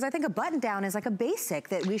basic, because I think a button down is like a basic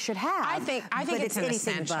that we should have. I think it's an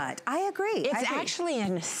essential. But I agree. It's actually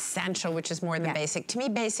an essential, which is more than basic. To me,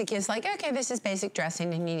 basic is like, okay, this is basic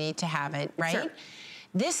dressing and you need to have it, right? Sure.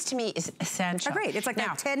 This to me is essential. Agreed. It's like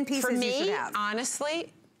now, 10 pieces for me, you should have.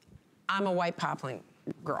 Honestly, I'm a white poplin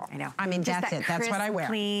girl. I know. I mean, just that's that it. That's what I wear.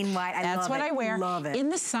 Clean white. That's what I wear. Love it. In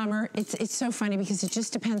the summer, it's so funny because it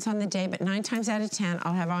just depends on the day, but 9 times out of 10,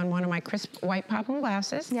 I'll have on one of my crisp white poplin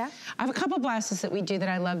blouses. Yeah. I have a couple blouses that we do that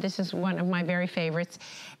I love. This is one of my very favorites.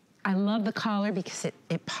 I love the collar because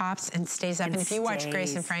it pops and stays up. And if you watch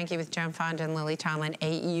Grace and Frankie with Joan Fonda and Lily Tomlin,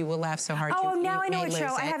 you will laugh so hard. Oh, now I know what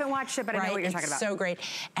show. I haven't watched it, but I know what you're talking about. So great.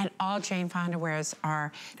 And all Jane Fonda wears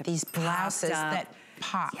are these blouses that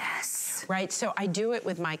pop. Yes. Right, so I do it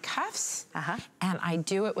with my cuffs, and I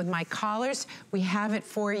do it with my collars. We have it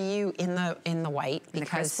for you in the white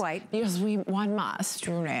because we must,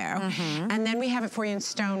 you know. And then we have it for you in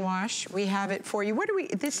stonewash. We have it for you. What do we?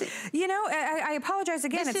 This. You know, I apologize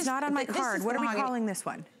again. It's not on my card. What are we calling this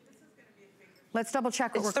one? Let's double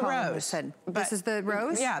check what we're calling this. This is the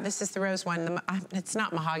rose? Yeah, this is the rose one. It's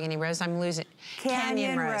not mahogany rose. I'm losing.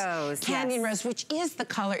 Canyon rose. Canyon rose, which is the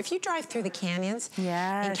color. If you drive through the canyons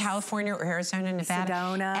in California or Arizona, Nevada,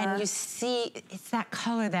 and you see it's that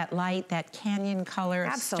color, that light, that canyon color,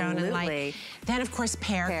 stone and light. Then, of course,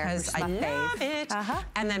 pear, because I love it.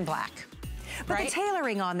 And then black. But the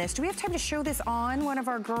tailoring on this, do we have time to show this on one of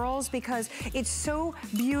our girls? Because it's so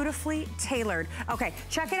beautifully tailored. Okay,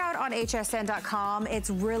 check it out on hsn.com. It's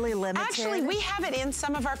really limited. Actually, we have it in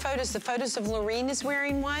some of our photos. The photos of Lorene is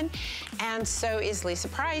wearing one, and so is Lisa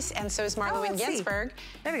Price, and so is MarlaWynne Ginsburg.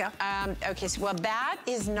 There we go. Okay, so, well, that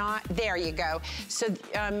is not, there you go. So,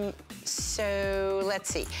 so let's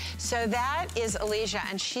see. So that is Alicia,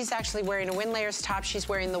 and she's actually wearing a Win Layers top. She's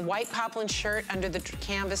wearing the white poplin shirt under the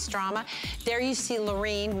canvas drama. There you see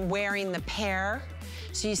Lorene wearing the pear.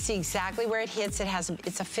 So you see exactly where it hits.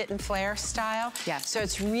 It's a fit and flare style. Yes. So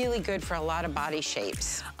it's really good for a lot of body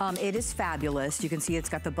shapes. It is fabulous. You can see it's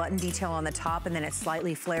got the button detail on the top and then it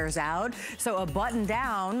slightly flares out. So a button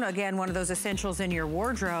down, again, one of those essentials in your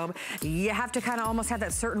wardrobe, you have to kind of almost have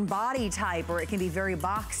that certain body type or it can be very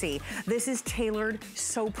boxy. This is tailored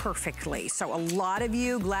so perfectly. So a lot of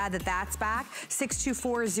you, glad that that's back.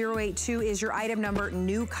 624082 is your item number.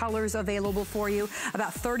 New colors available for you.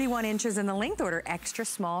 About 31 inches in the length order, extra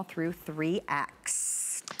small through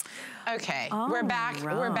 3X. Okay, we're back.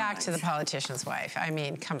 We're back to the politician's wife. I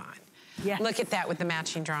mean, come on. Yeah. Look at that with the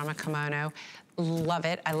matching drama kimono. Love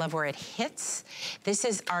it. I love where it hits. This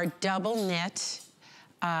is our double knit.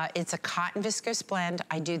 It's a cotton viscose blend.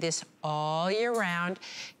 I do this all year round.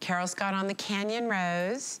 Carol's got on the Canyon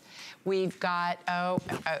Rose. We've got,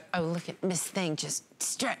 look at Miss Thing just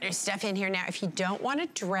strutting her stuff in here. Now, if you don't want to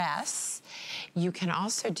dress, you can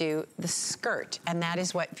also do the skirt, and that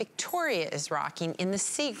is what Victoria is rocking in the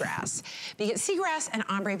seagrass. Because seagrass and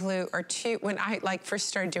ombre blue are two, when I first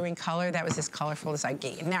started doing color, that was as colorful as I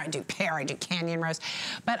get. Now I do pear, I do canyon rose.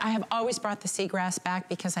 But I have always brought the seagrass back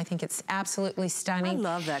because I think it's absolutely stunning. I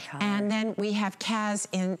love that color. And then we have Kaz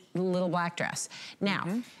in the little black dress. Now,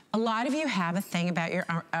 a lot of you have a thing about your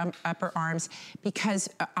upper arms because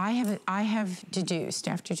I have deduced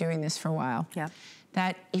after doing this for a while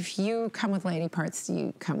that if you come with lady parts,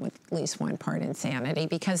 you come with at least one part insanity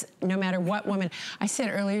because no matter what woman, I said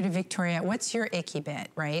earlier to Victoria, what's your icky bit,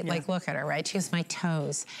 right? Like, look at her, right? She goes, my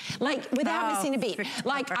toes. Like, without missing a beat.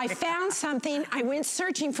 Like, I found something, I went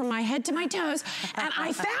searching from my head to my toes, and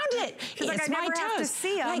I found it. She's it's like, my I never toes. have to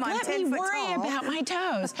see them. Like, I'm let 10 me foot worry tall. about my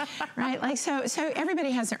toes, right? Like, so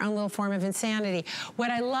everybody has their own little form of insanity. What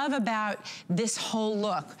I love about this whole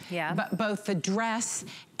look, but both the dress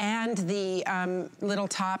and the little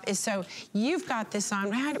top is, so you've got this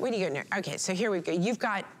on, what are you getting? Okay, so here we go.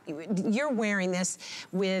 You're wearing this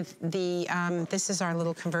with the, this is our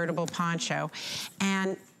little convertible poncho,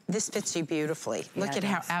 and this fits you beautifully. Look at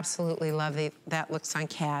how absolutely lovely that looks on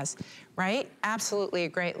Kaz, right? Absolutely a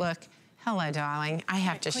great look. Hello, darling. I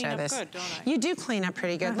have to show this. Good, don't I? You do clean up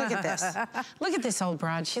pretty good. Look at this. Look at this old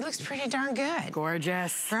broad. She looks pretty darn good.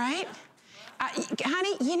 Gorgeous. Right?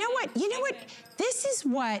 Honey, you know what? You know what? This is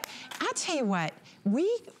what, I'll tell you what,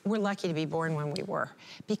 we were lucky to be born when we were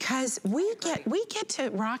because we get to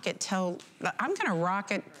rock it till, I'm gonna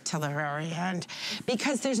rock it till the very end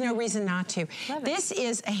because there's no reason not to. This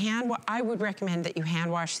is a I would recommend that you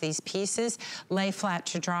hand wash these pieces, lay flat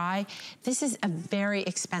to dry. This is a very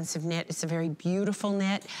expensive knit. It's a very beautiful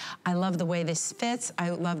knit. I love the way this fits.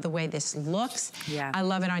 I love the way this looks. Yeah. I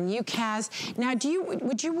love it on you, Kaz. Now,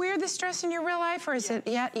 would you wear this dress in your real life or is it,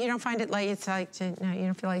 you don't find it like, it's like, no, you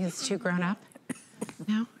don't feel like it's too grown up?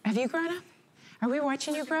 No? Have you grown up? Are we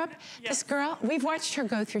watching you grow up? Yes. This girl, we've watched her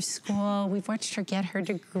go through school. We've watched her get her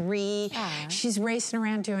degree. She's racing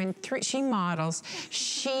around doing she models.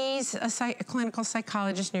 She's a clinical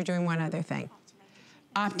psychologist and you're doing one other thing.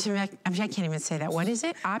 I can't even say that. What is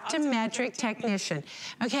it? Optometric technician.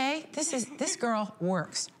 Okay, this girl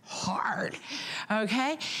works hard.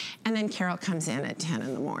 Okay, and then Carol comes in at 10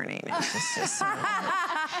 in the morning. It's just so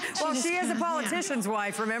well, she is a politician's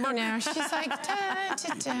wife, remember? You know, she's like, da, da,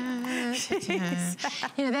 da, da.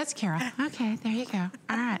 You know, that's Carol. Okay, there you go.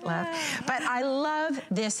 All right, love. But I love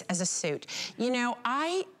this as a suit. You know,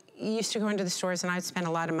 I used to go into the stores and I'd spend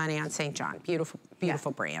a lot of money on St. John. Beautiful,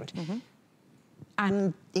 beautiful brand.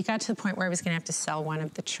 And it got to the point where I was gonna have to sell one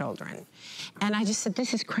of the children. And I just said,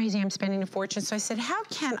 this is crazy, I'm spending a fortune. So I said, how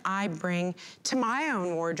can I bring to my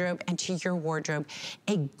own wardrobe and to your wardrobe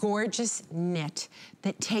a gorgeous knit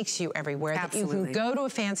that takes you everywhere, Absolutely. that you can go to a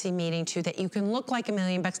fancy meeting to, that you can look like $1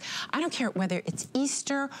 million. I don't care whether it's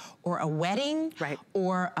Easter or a wedding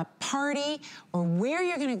or a party or where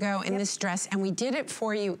you're gonna go in this dress. And we did it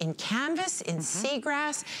for you in canvas, in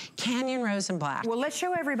seagrass, canyon rose, and black. Well, let's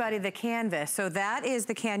show everybody the canvas. So that is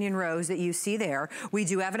the canyon rose that you see there. We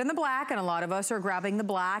do have it in the black, and a lot of us are grabbing the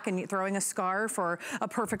black and throwing a scarf or a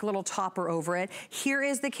perfect little topper over it. Here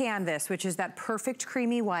is the canvas, which is that perfect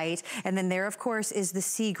creamy white. And then there, of course, is the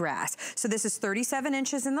seagrass. So this is 37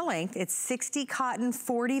 inches in the length. It's 60 cotton,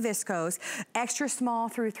 40 viscose, extra small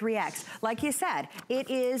through 3X. Like you said, it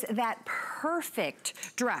is that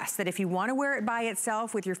perfect dress that if you want to wear it by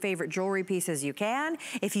itself with your favorite jewelry pieces, you can.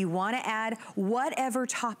 If you want to add whatever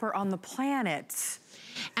topper on the planet.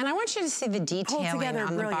 And I want you to see the detailing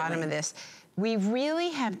on the bottom of this. We really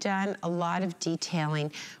have done a lot of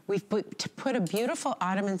detailing. We've put a beautiful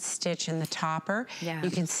ottoman stitch in the topper.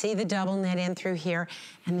 You can see the double knit in through here,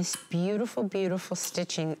 and this beautiful, beautiful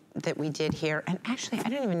stitching that we did here. And actually, I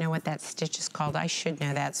don't even know what that stitch is called. I should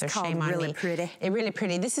know that, so shame on me. Really pretty. Really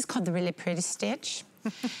pretty. This is called the really pretty stitch.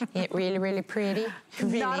 Really, really pretty.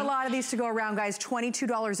 Really. Not a lot of these to go around, guys.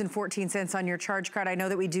 $22.14 on your charge card. I know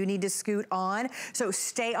that we do need to scoot on, so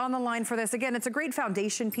stay on the line for this. Again, it's a great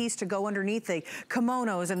foundation piece to go underneath the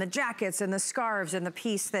kimonos and the jackets and the scarves and the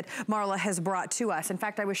piece that Marla has brought to us. In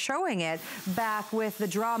fact, I was showing it back with the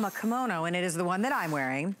drama kimono, and it is the one that I'm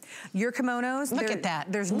wearing. Your kimonos, look at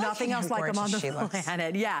that. There's nothing else like them on the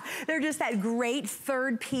planet. Yeah, they're just that great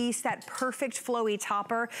third piece, that perfect flowy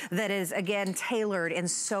topper that is, again, tailored and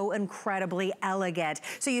so incredibly elegant.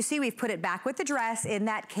 So you see we've put it back with the dress in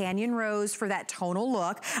that canyon rose for that tonal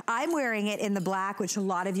look. I'm wearing it in the black, which a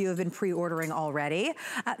lot of you have been pre-ordering already.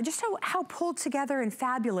 Just how pulled together and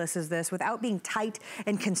fabulous is this without being tight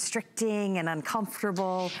and constricting and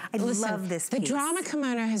uncomfortable. I love this piece. The drama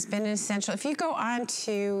kimono has been an essential. If you go on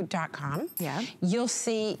to .com, you'll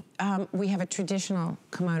see we have a traditional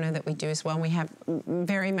kimono that we do as well. We have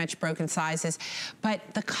very much broken sizes, but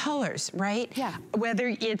the colors, right?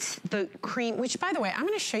 Whether it's the cream, which by the way, I'm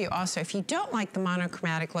gonna show you also, if you don't like the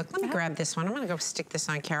monochromatic look, let me grab this one. I'm gonna go stick this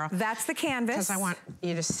on, Carol. That's the canvas. Because I want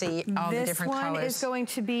you to see all the different colors. This one is going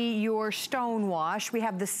to be your stone wash. We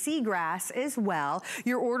have the seagrass as well.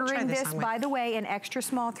 You're ordering this, by the way, in extra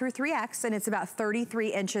small through 3X, and it's about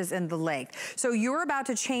 33 inches in the length. So you're about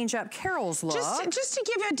to change up Carol's look. Just to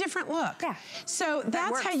give you a different look. So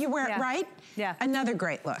that's how you wear it, right? Another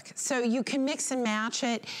great look. So you can mix and match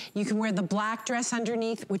it. You can wear the black dress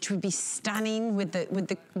underneath, which would be stunning with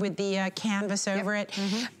the canvas over it.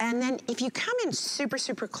 And then if you come in super,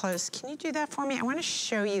 super close, can you do that for me? I want to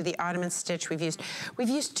show you the ottoman stitch we've used. We've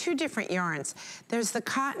used two different yarns. There's the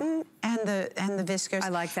cotton and the viscose. I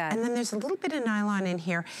like that. And then there's a little bit of nylon in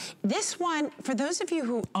here. This one, for those of you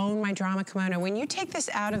who own my drama kimono, when you take this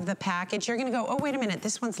out of the package, you're gonna go, oh, wait a minute,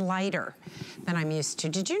 this one's lighter than I'm used to.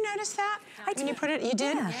 Did you notice that? When you put it, you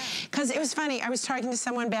did? Because it was funny, I was talking to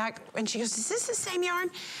someone back, and she goes, is this the same yarn?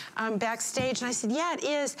 Backstage, and I said, yeah, it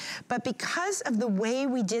is, but because of the way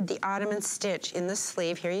we did the ottoman stitch in the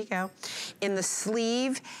sleeve, here you go, in the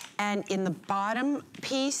sleeve and in the bottom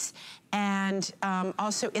piece, and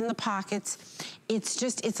also in the pockets,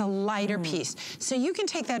 it's a lighter piece. So you can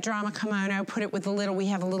take that drama kimono, put it with a little, we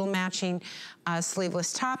have a little matching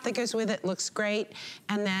sleeveless top that goes with it, looks great,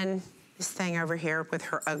 and then this thing over here with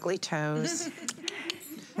her ugly toes.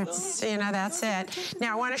 So, you know, that's it.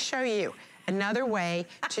 Now I want to show you another way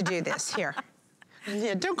to do this. Here.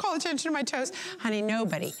 Yeah, don't call attention to my toes. Honey,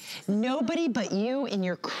 nobody but you in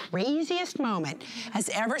your craziest moment has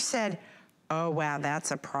ever said, oh, wow,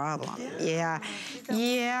 that's a problem. Yeah.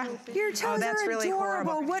 Your toes that's are really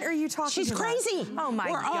adorable. horrible. What are you talking about? She's crazy. Oh, my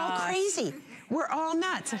gosh. We're all crazy. We're all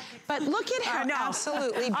nuts. But look at how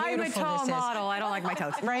absolutely beautiful I'm a tall this is. model. I don't like my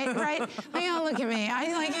toes. Right? Oh, look at me.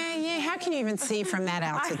 I like, how can you even see from that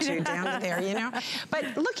altitude down to there, you know?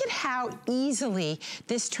 But look at how easily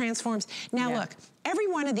this transforms. Now, look, every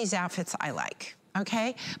one of these outfits I like.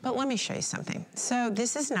 okay? But let me show you something. So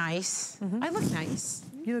this is nice. I look nice.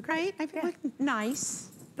 You look right? I look nice.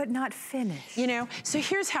 But not finished. You know, so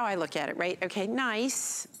here's how I look at it, right? Okay,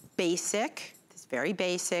 nice, basic, it's very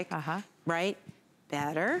basic, right?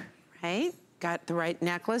 Better, right? Got the right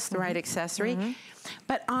necklace, the right accessory.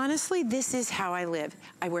 But honestly, this is how I live.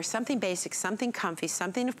 I wear something basic, something comfy,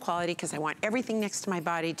 something of quality, because I want everything next to my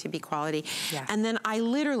body to be quality. And then I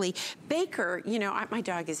literally, Baker, you know, my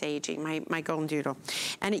dog is aging, my golden doodle.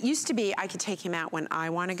 And it used to be I could take him out when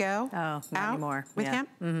I want to go. Oh, not anymore. With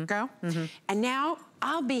him, go. And now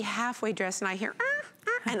I'll be halfway dressed and I hear,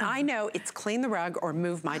 and I know it's clean the rug or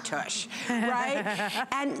move my tush, right?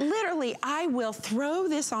 And literally, I will throw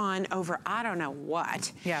this on over I don't know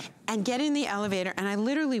what, and get in the elevator. And I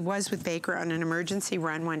literally was with Baker on an emergency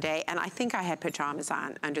run one day, and I think I had pajamas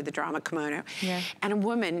on under the drama kimono. And a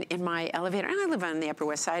woman in my elevator, and I live on the Upper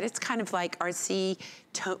West Side, it's kind of like artsy,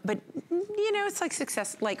 but you know, it's like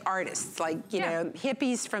success, like artists, like, you know,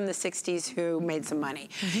 hippies from the 60s who made some money.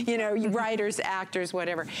 You know, writers, actors,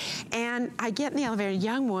 whatever. And I get in the elevator,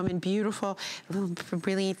 young woman, beautiful, little,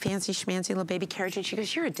 really fancy schmancy little baby carriage, and she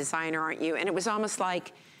goes, "You're a designer, aren't you?" And it was almost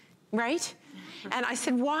like, right? And I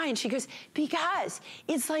said, "Why?" And she goes, "Because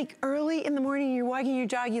it's like early in the morning, you're walking your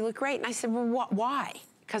dog, you look great." And I said, "Well, why?"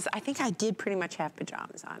 Because I think I did pretty much have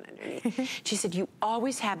pajamas on underneath. She said, "You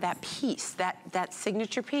always have that piece, that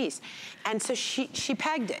signature piece." And so she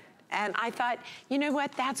pegged it. And I thought, you know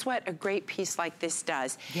what? That's what a great piece like this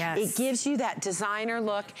does. It gives you that designer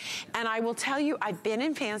look. And I will tell you, I've been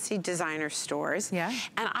in fancy designer stores. And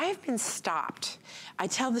I have been stopped. I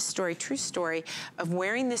tell the story, true story, of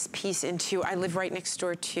wearing this piece into, I live right next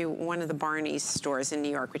door to one of the Barney's stores in New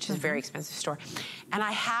York, which is a very expensive store. And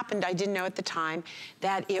I didn't know at the time,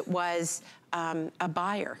 that it was a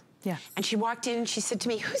buyer. And she walked in and she said to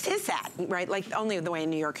me, "Whose is that?" Right, like only the way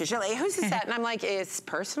in New York, because you're like, "Whose is that?" And I'm like, "It's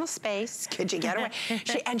personal space. Could you get away?"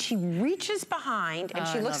 And she reaches behind and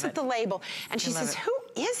she looks at the label and she says, "Who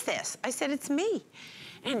is this?" I said, "It's me."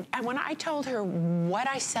 And when I told her what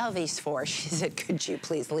I sell these for, she said, "Could you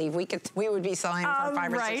please leave? We would be selling them for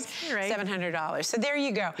 $500 or $700. So there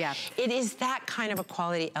you go. It is that kind of a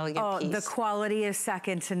quality, elegant piece. The quality is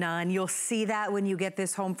second to none. You'll see that when you get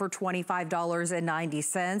this home for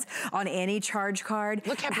 $25.90 on any charge card.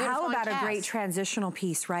 Look how beautiful. How about a great transitional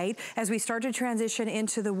piece, right? As we start to transition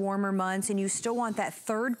into the warmer months and you still want that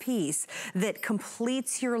third piece that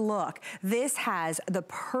completes your look. This has the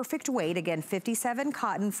perfect weight, again, 57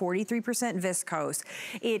 cotton, 43% viscose.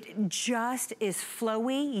 It just is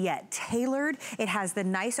flowy yet tailored. It has the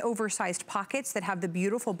nice oversized pockets that have the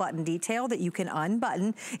beautiful button detail that you can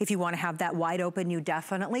unbutton. If you want to have that wide open, you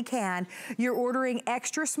definitely can. You're ordering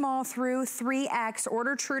extra small through 3X.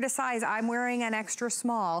 Order true to size. I'm wearing an extra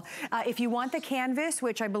small. If you want the canvas,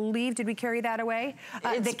 which I believe, did we carry that away?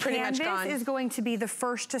 It's pretty much gone. The canvas is going to be the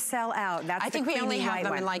first to sell out. That's I think we only have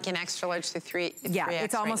them in like an extra large to 3X.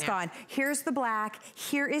 It's almost gone. Here's the black.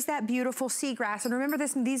 Here is that beautiful seagrass. And remember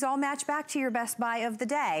these all match back to your best buy of the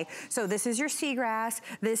day. So this is your seagrass.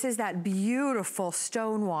 This is that beautiful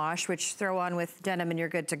stone wash, which throw on with denim and you're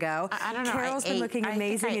good to go. I don't know. Carol's been looking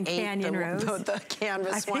amazing in Canyon Rose. The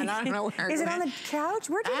canvas one. I don't know where it is. It on the couch?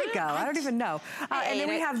 Where did it go? I don't even know. And then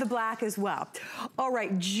we have the black as well. All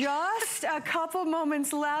right, just a couple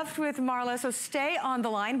moments left with Marla, so stay on the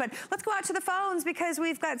line. But let's go out to the phones because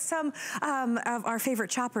we've got some of our favorite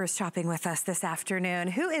choppers shopping with us this afternoon.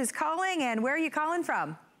 Who is calling and where are you calling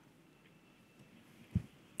from?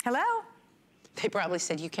 Hello? They probably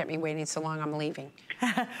said, "You kept me waiting so long, I'm leaving."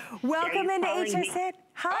 Welcome into HSN.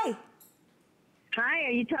 Hi. Hi,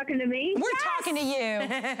 are you talking to me? We're talking to you.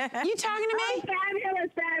 You talking to me? Oh,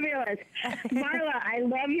 fabulous, fabulous. Marla, I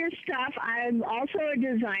love your stuff. I'm also a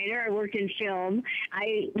designer. I work in film.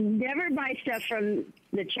 I never buy stuff from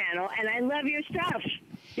the channel, and I love your stuff.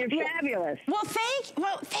 You're fabulous. Well,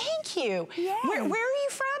 thank you. Yeah. Where are you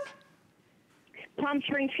from? Palm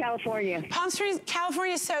Springs, California. Palm Springs,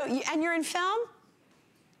 California. So, and you're in film?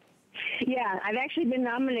 Yeah, I've actually been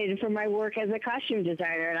nominated for my work as a costume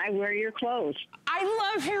designer, and I wear your clothes.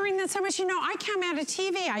 I love hearing that so much. You know, I come out of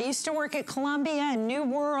TV. I used to work at Columbia and New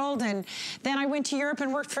World, and then I went to Europe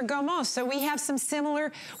and worked for Gaumont. So we have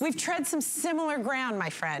we've tread some similar ground, my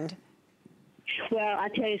friend. Well, I'll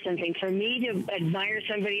tell you something. For me to admire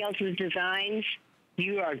somebody else's designs,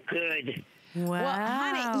 you are good. Wow. Well,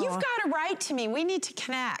 honey, you've got to write to me. We need to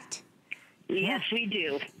connect. Yes, we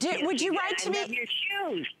do. Would you write to me? I love your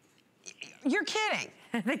shoes. You're kidding.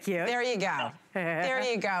 Thank you. There you go. There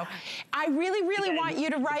you go. I really, really want you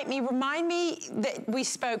to write me. Remind me that we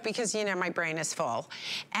spoke because, you know, my brain is full.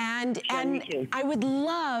 And I would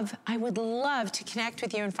love to connect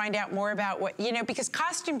with you and find out more about what, you know, because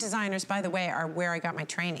costume designers, by the way, are where I got my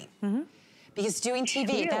training. Because doing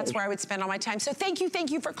TV, that's where I would spend all my time. So thank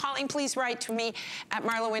you for calling. Please write to me at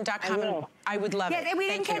MarlaWynne.com. I would love it. We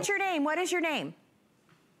didn't catch your name. What is your name?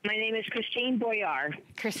 My name is Christine Boyar.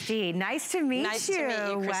 Christine, nice to meet you. Nice to meet you,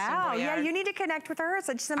 Christine Wow, Boyar. Yeah, you need to connect with her.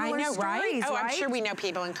 Such similar I know, stories, right? Oh, I'm sure we know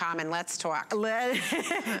people in common. Let's talk.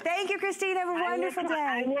 Thank you, Christine. Have a wonderful day.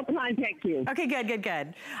 I will contact you. Okay,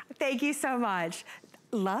 good. Thank you so much.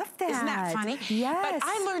 Love that. Isn't that funny? Yes. But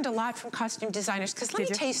I learned a lot from costume designers, because let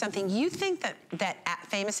me tell you something. You think that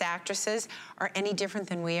famous actresses are any different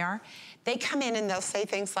than we are? They come in and they'll say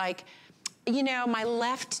things like, you know, my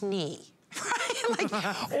left knee. Right?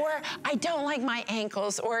 Like, or I don't like my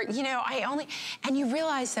ankles, or, you know, and you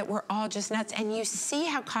realize that we're all just nuts, and you see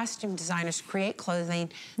how costume designers create clothing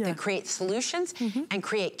that create solutions and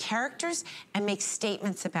create characters and make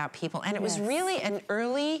statements about people. And it was really an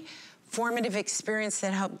early formative experience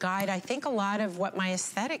that helped guide, I think, a lot of what my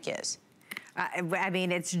aesthetic is. I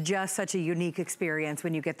mean, it's just such a unique experience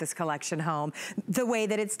when you get this collection home. The way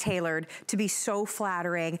that it's tailored to be so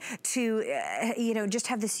flattering, to, you know, just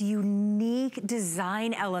have this unique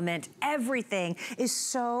design element. Everything is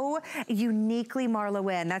so uniquely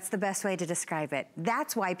MarlaWynne. That's the best way to describe it.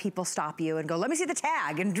 That's why people stop you and go, let me see the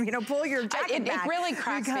tag, and, you know, pull your jacket back. It really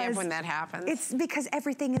cracks me up when that happens. It's because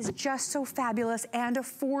everything is just so fabulous and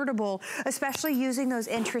affordable, especially using those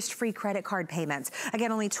interest-free credit card payments.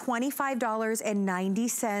 Again, only $25.90,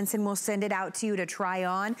 and we'll send it out to you to try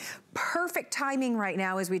on. Perfect timing right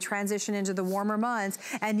now as we transition into the warmer months,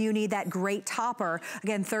 and you need that great topper.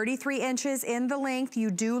 Again, 33 inches in the length. You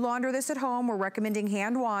do launder this at home. We're recommending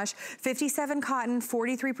hand wash. 57 cotton,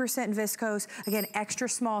 43% viscose. Again, extra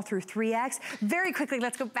small through 3X. Very quickly,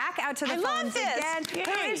 let's go back out to the phones again.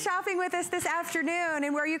 Who is shopping with us this afternoon,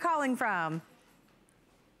 and where are you calling from?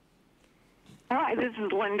 Hi, this is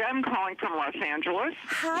Linda. I'm calling from Los Angeles.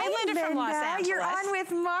 Hi, Linda from Los Angeles. You're on with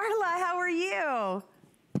Marla. How are you?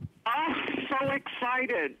 Oh, so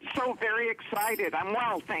excited. So very excited. I'm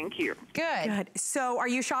well, thank you. Good. So are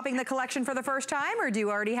you shopping the collection for the first time, or do you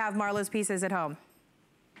already have Marla's pieces at home?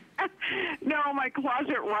 No, my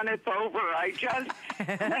closet runneth over. I just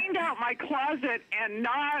cleaned out my closet, and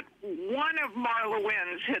not one of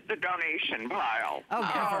MarlaWynne's hit the donation pile.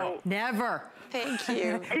 Oh, never. Thank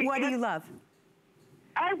you. What do you love?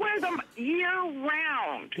 I wear them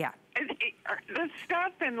year-round. Yeah. The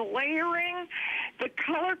stuff and layering, the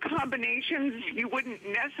color combinations you wouldn't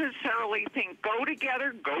necessarily think go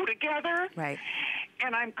together. Right.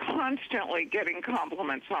 And I'm constantly getting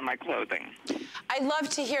compliments on my clothing. I love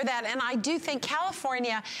to hear that, and I do think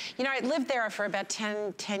California, you know, I lived there for about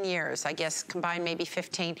 10 years, I guess, combined maybe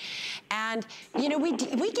 15. And, you know,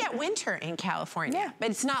 we get winter in California, but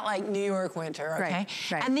it's not like New York winter, okay?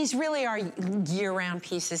 Right. And these really are year-round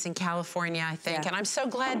pieces in California, I think, and I'm so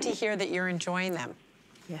glad to hear that you're enjoying them.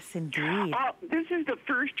 Yes, indeed. This is the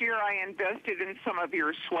first year I invested in some of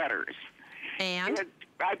your sweaters. And?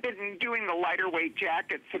 I've been doing the lighter weight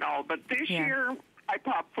jackets and all, but this year I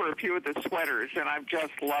popped for a few of the sweaters, and I've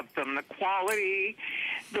just loved them. The quality,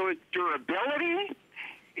 the durability.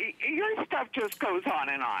 Your stuff just goes on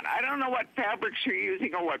and on. I don't know what fabrics you're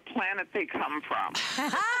using or what planet they come from.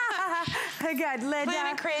 Good, Linda.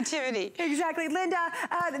 Planet creativity. Exactly. Linda,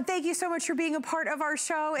 thank you so much for being a part of our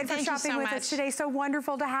show and for shopping with us today. So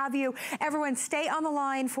wonderful to have you. Everyone, stay on the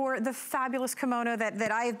line for the fabulous kimono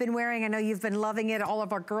that I have been wearing. I know you've been loving it. All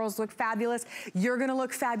of our girls look fabulous. You're going to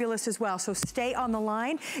look fabulous as well. So stay on the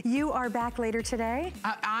line. You are back later today.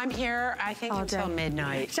 I'm here, I think, until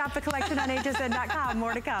midnight. Shop the collection on hsn.com.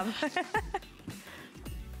 More to come.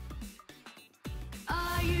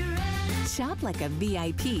 Shop like a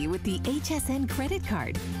VIP with the HSN credit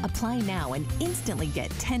card. Apply now and instantly get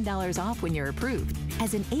 $10 off when you're approved.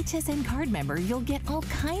 As an HSN card member, you'll get all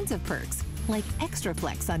kinds of perks, like extra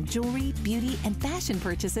flex on jewelry, beauty, and fashion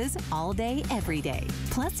purchases all day, every day.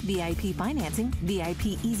 Plus VIP financing, VIP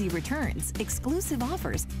easy returns, exclusive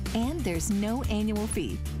offers, and there's no annual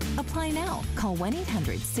fee. Apply now. Call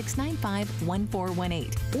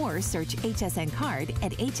 1-800-695-1418 or search HSN card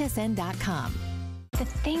at hsn.com. The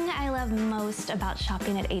thing I love most about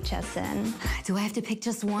shopping at HSN. Do I have to pick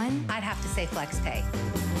just one? I'd have to say FlexPay.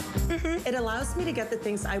 It allows me to get the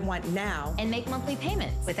things I want now and make monthly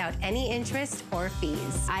payments without any interest or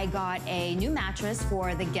fees. I got a new mattress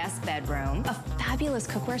for the guest bedroom, A fabulous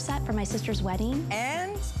cookware set for my sister's wedding.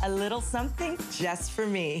 and a little something just for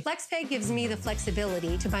me. FlexPay gives me the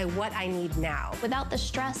flexibility to buy what I need now. Without the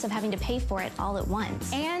stress of having to pay for it all at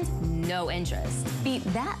once. and no interest. Beat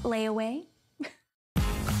that layaway.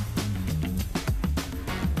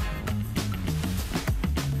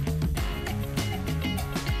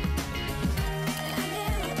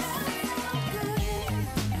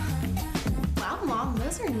 Wow, Mom,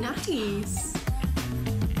 those are nice.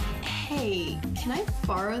 Hey, can I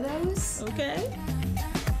borrow those? Okay.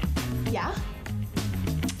 Yeah?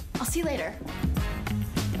 I'll see you later.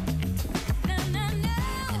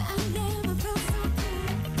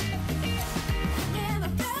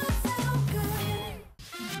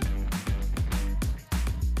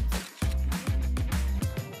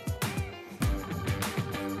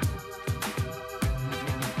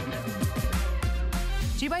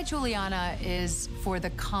 G by Juliana is for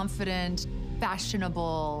the confident,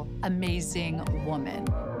 fashionable, amazing woman.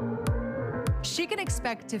 She can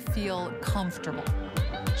expect to feel comfortable.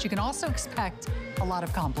 She can also expect a lot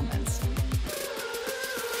of compliments.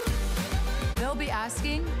 They'll be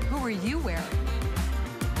asking, who are you wearing?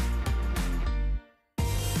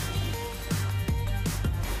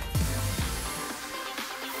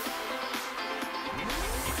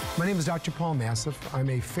 My name is Dr. Paul Massif. I'm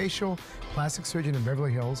a facial plastic surgeon in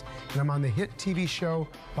Beverly Hills, and I'm on the hit TV show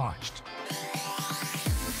Botched.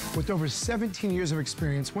 With over 17 years of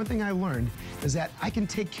experience, one thing I learned is that I can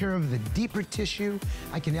take care of the deeper tissue,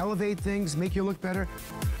 I can elevate things, make you look better,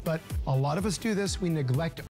 but a lot of us do this, we neglect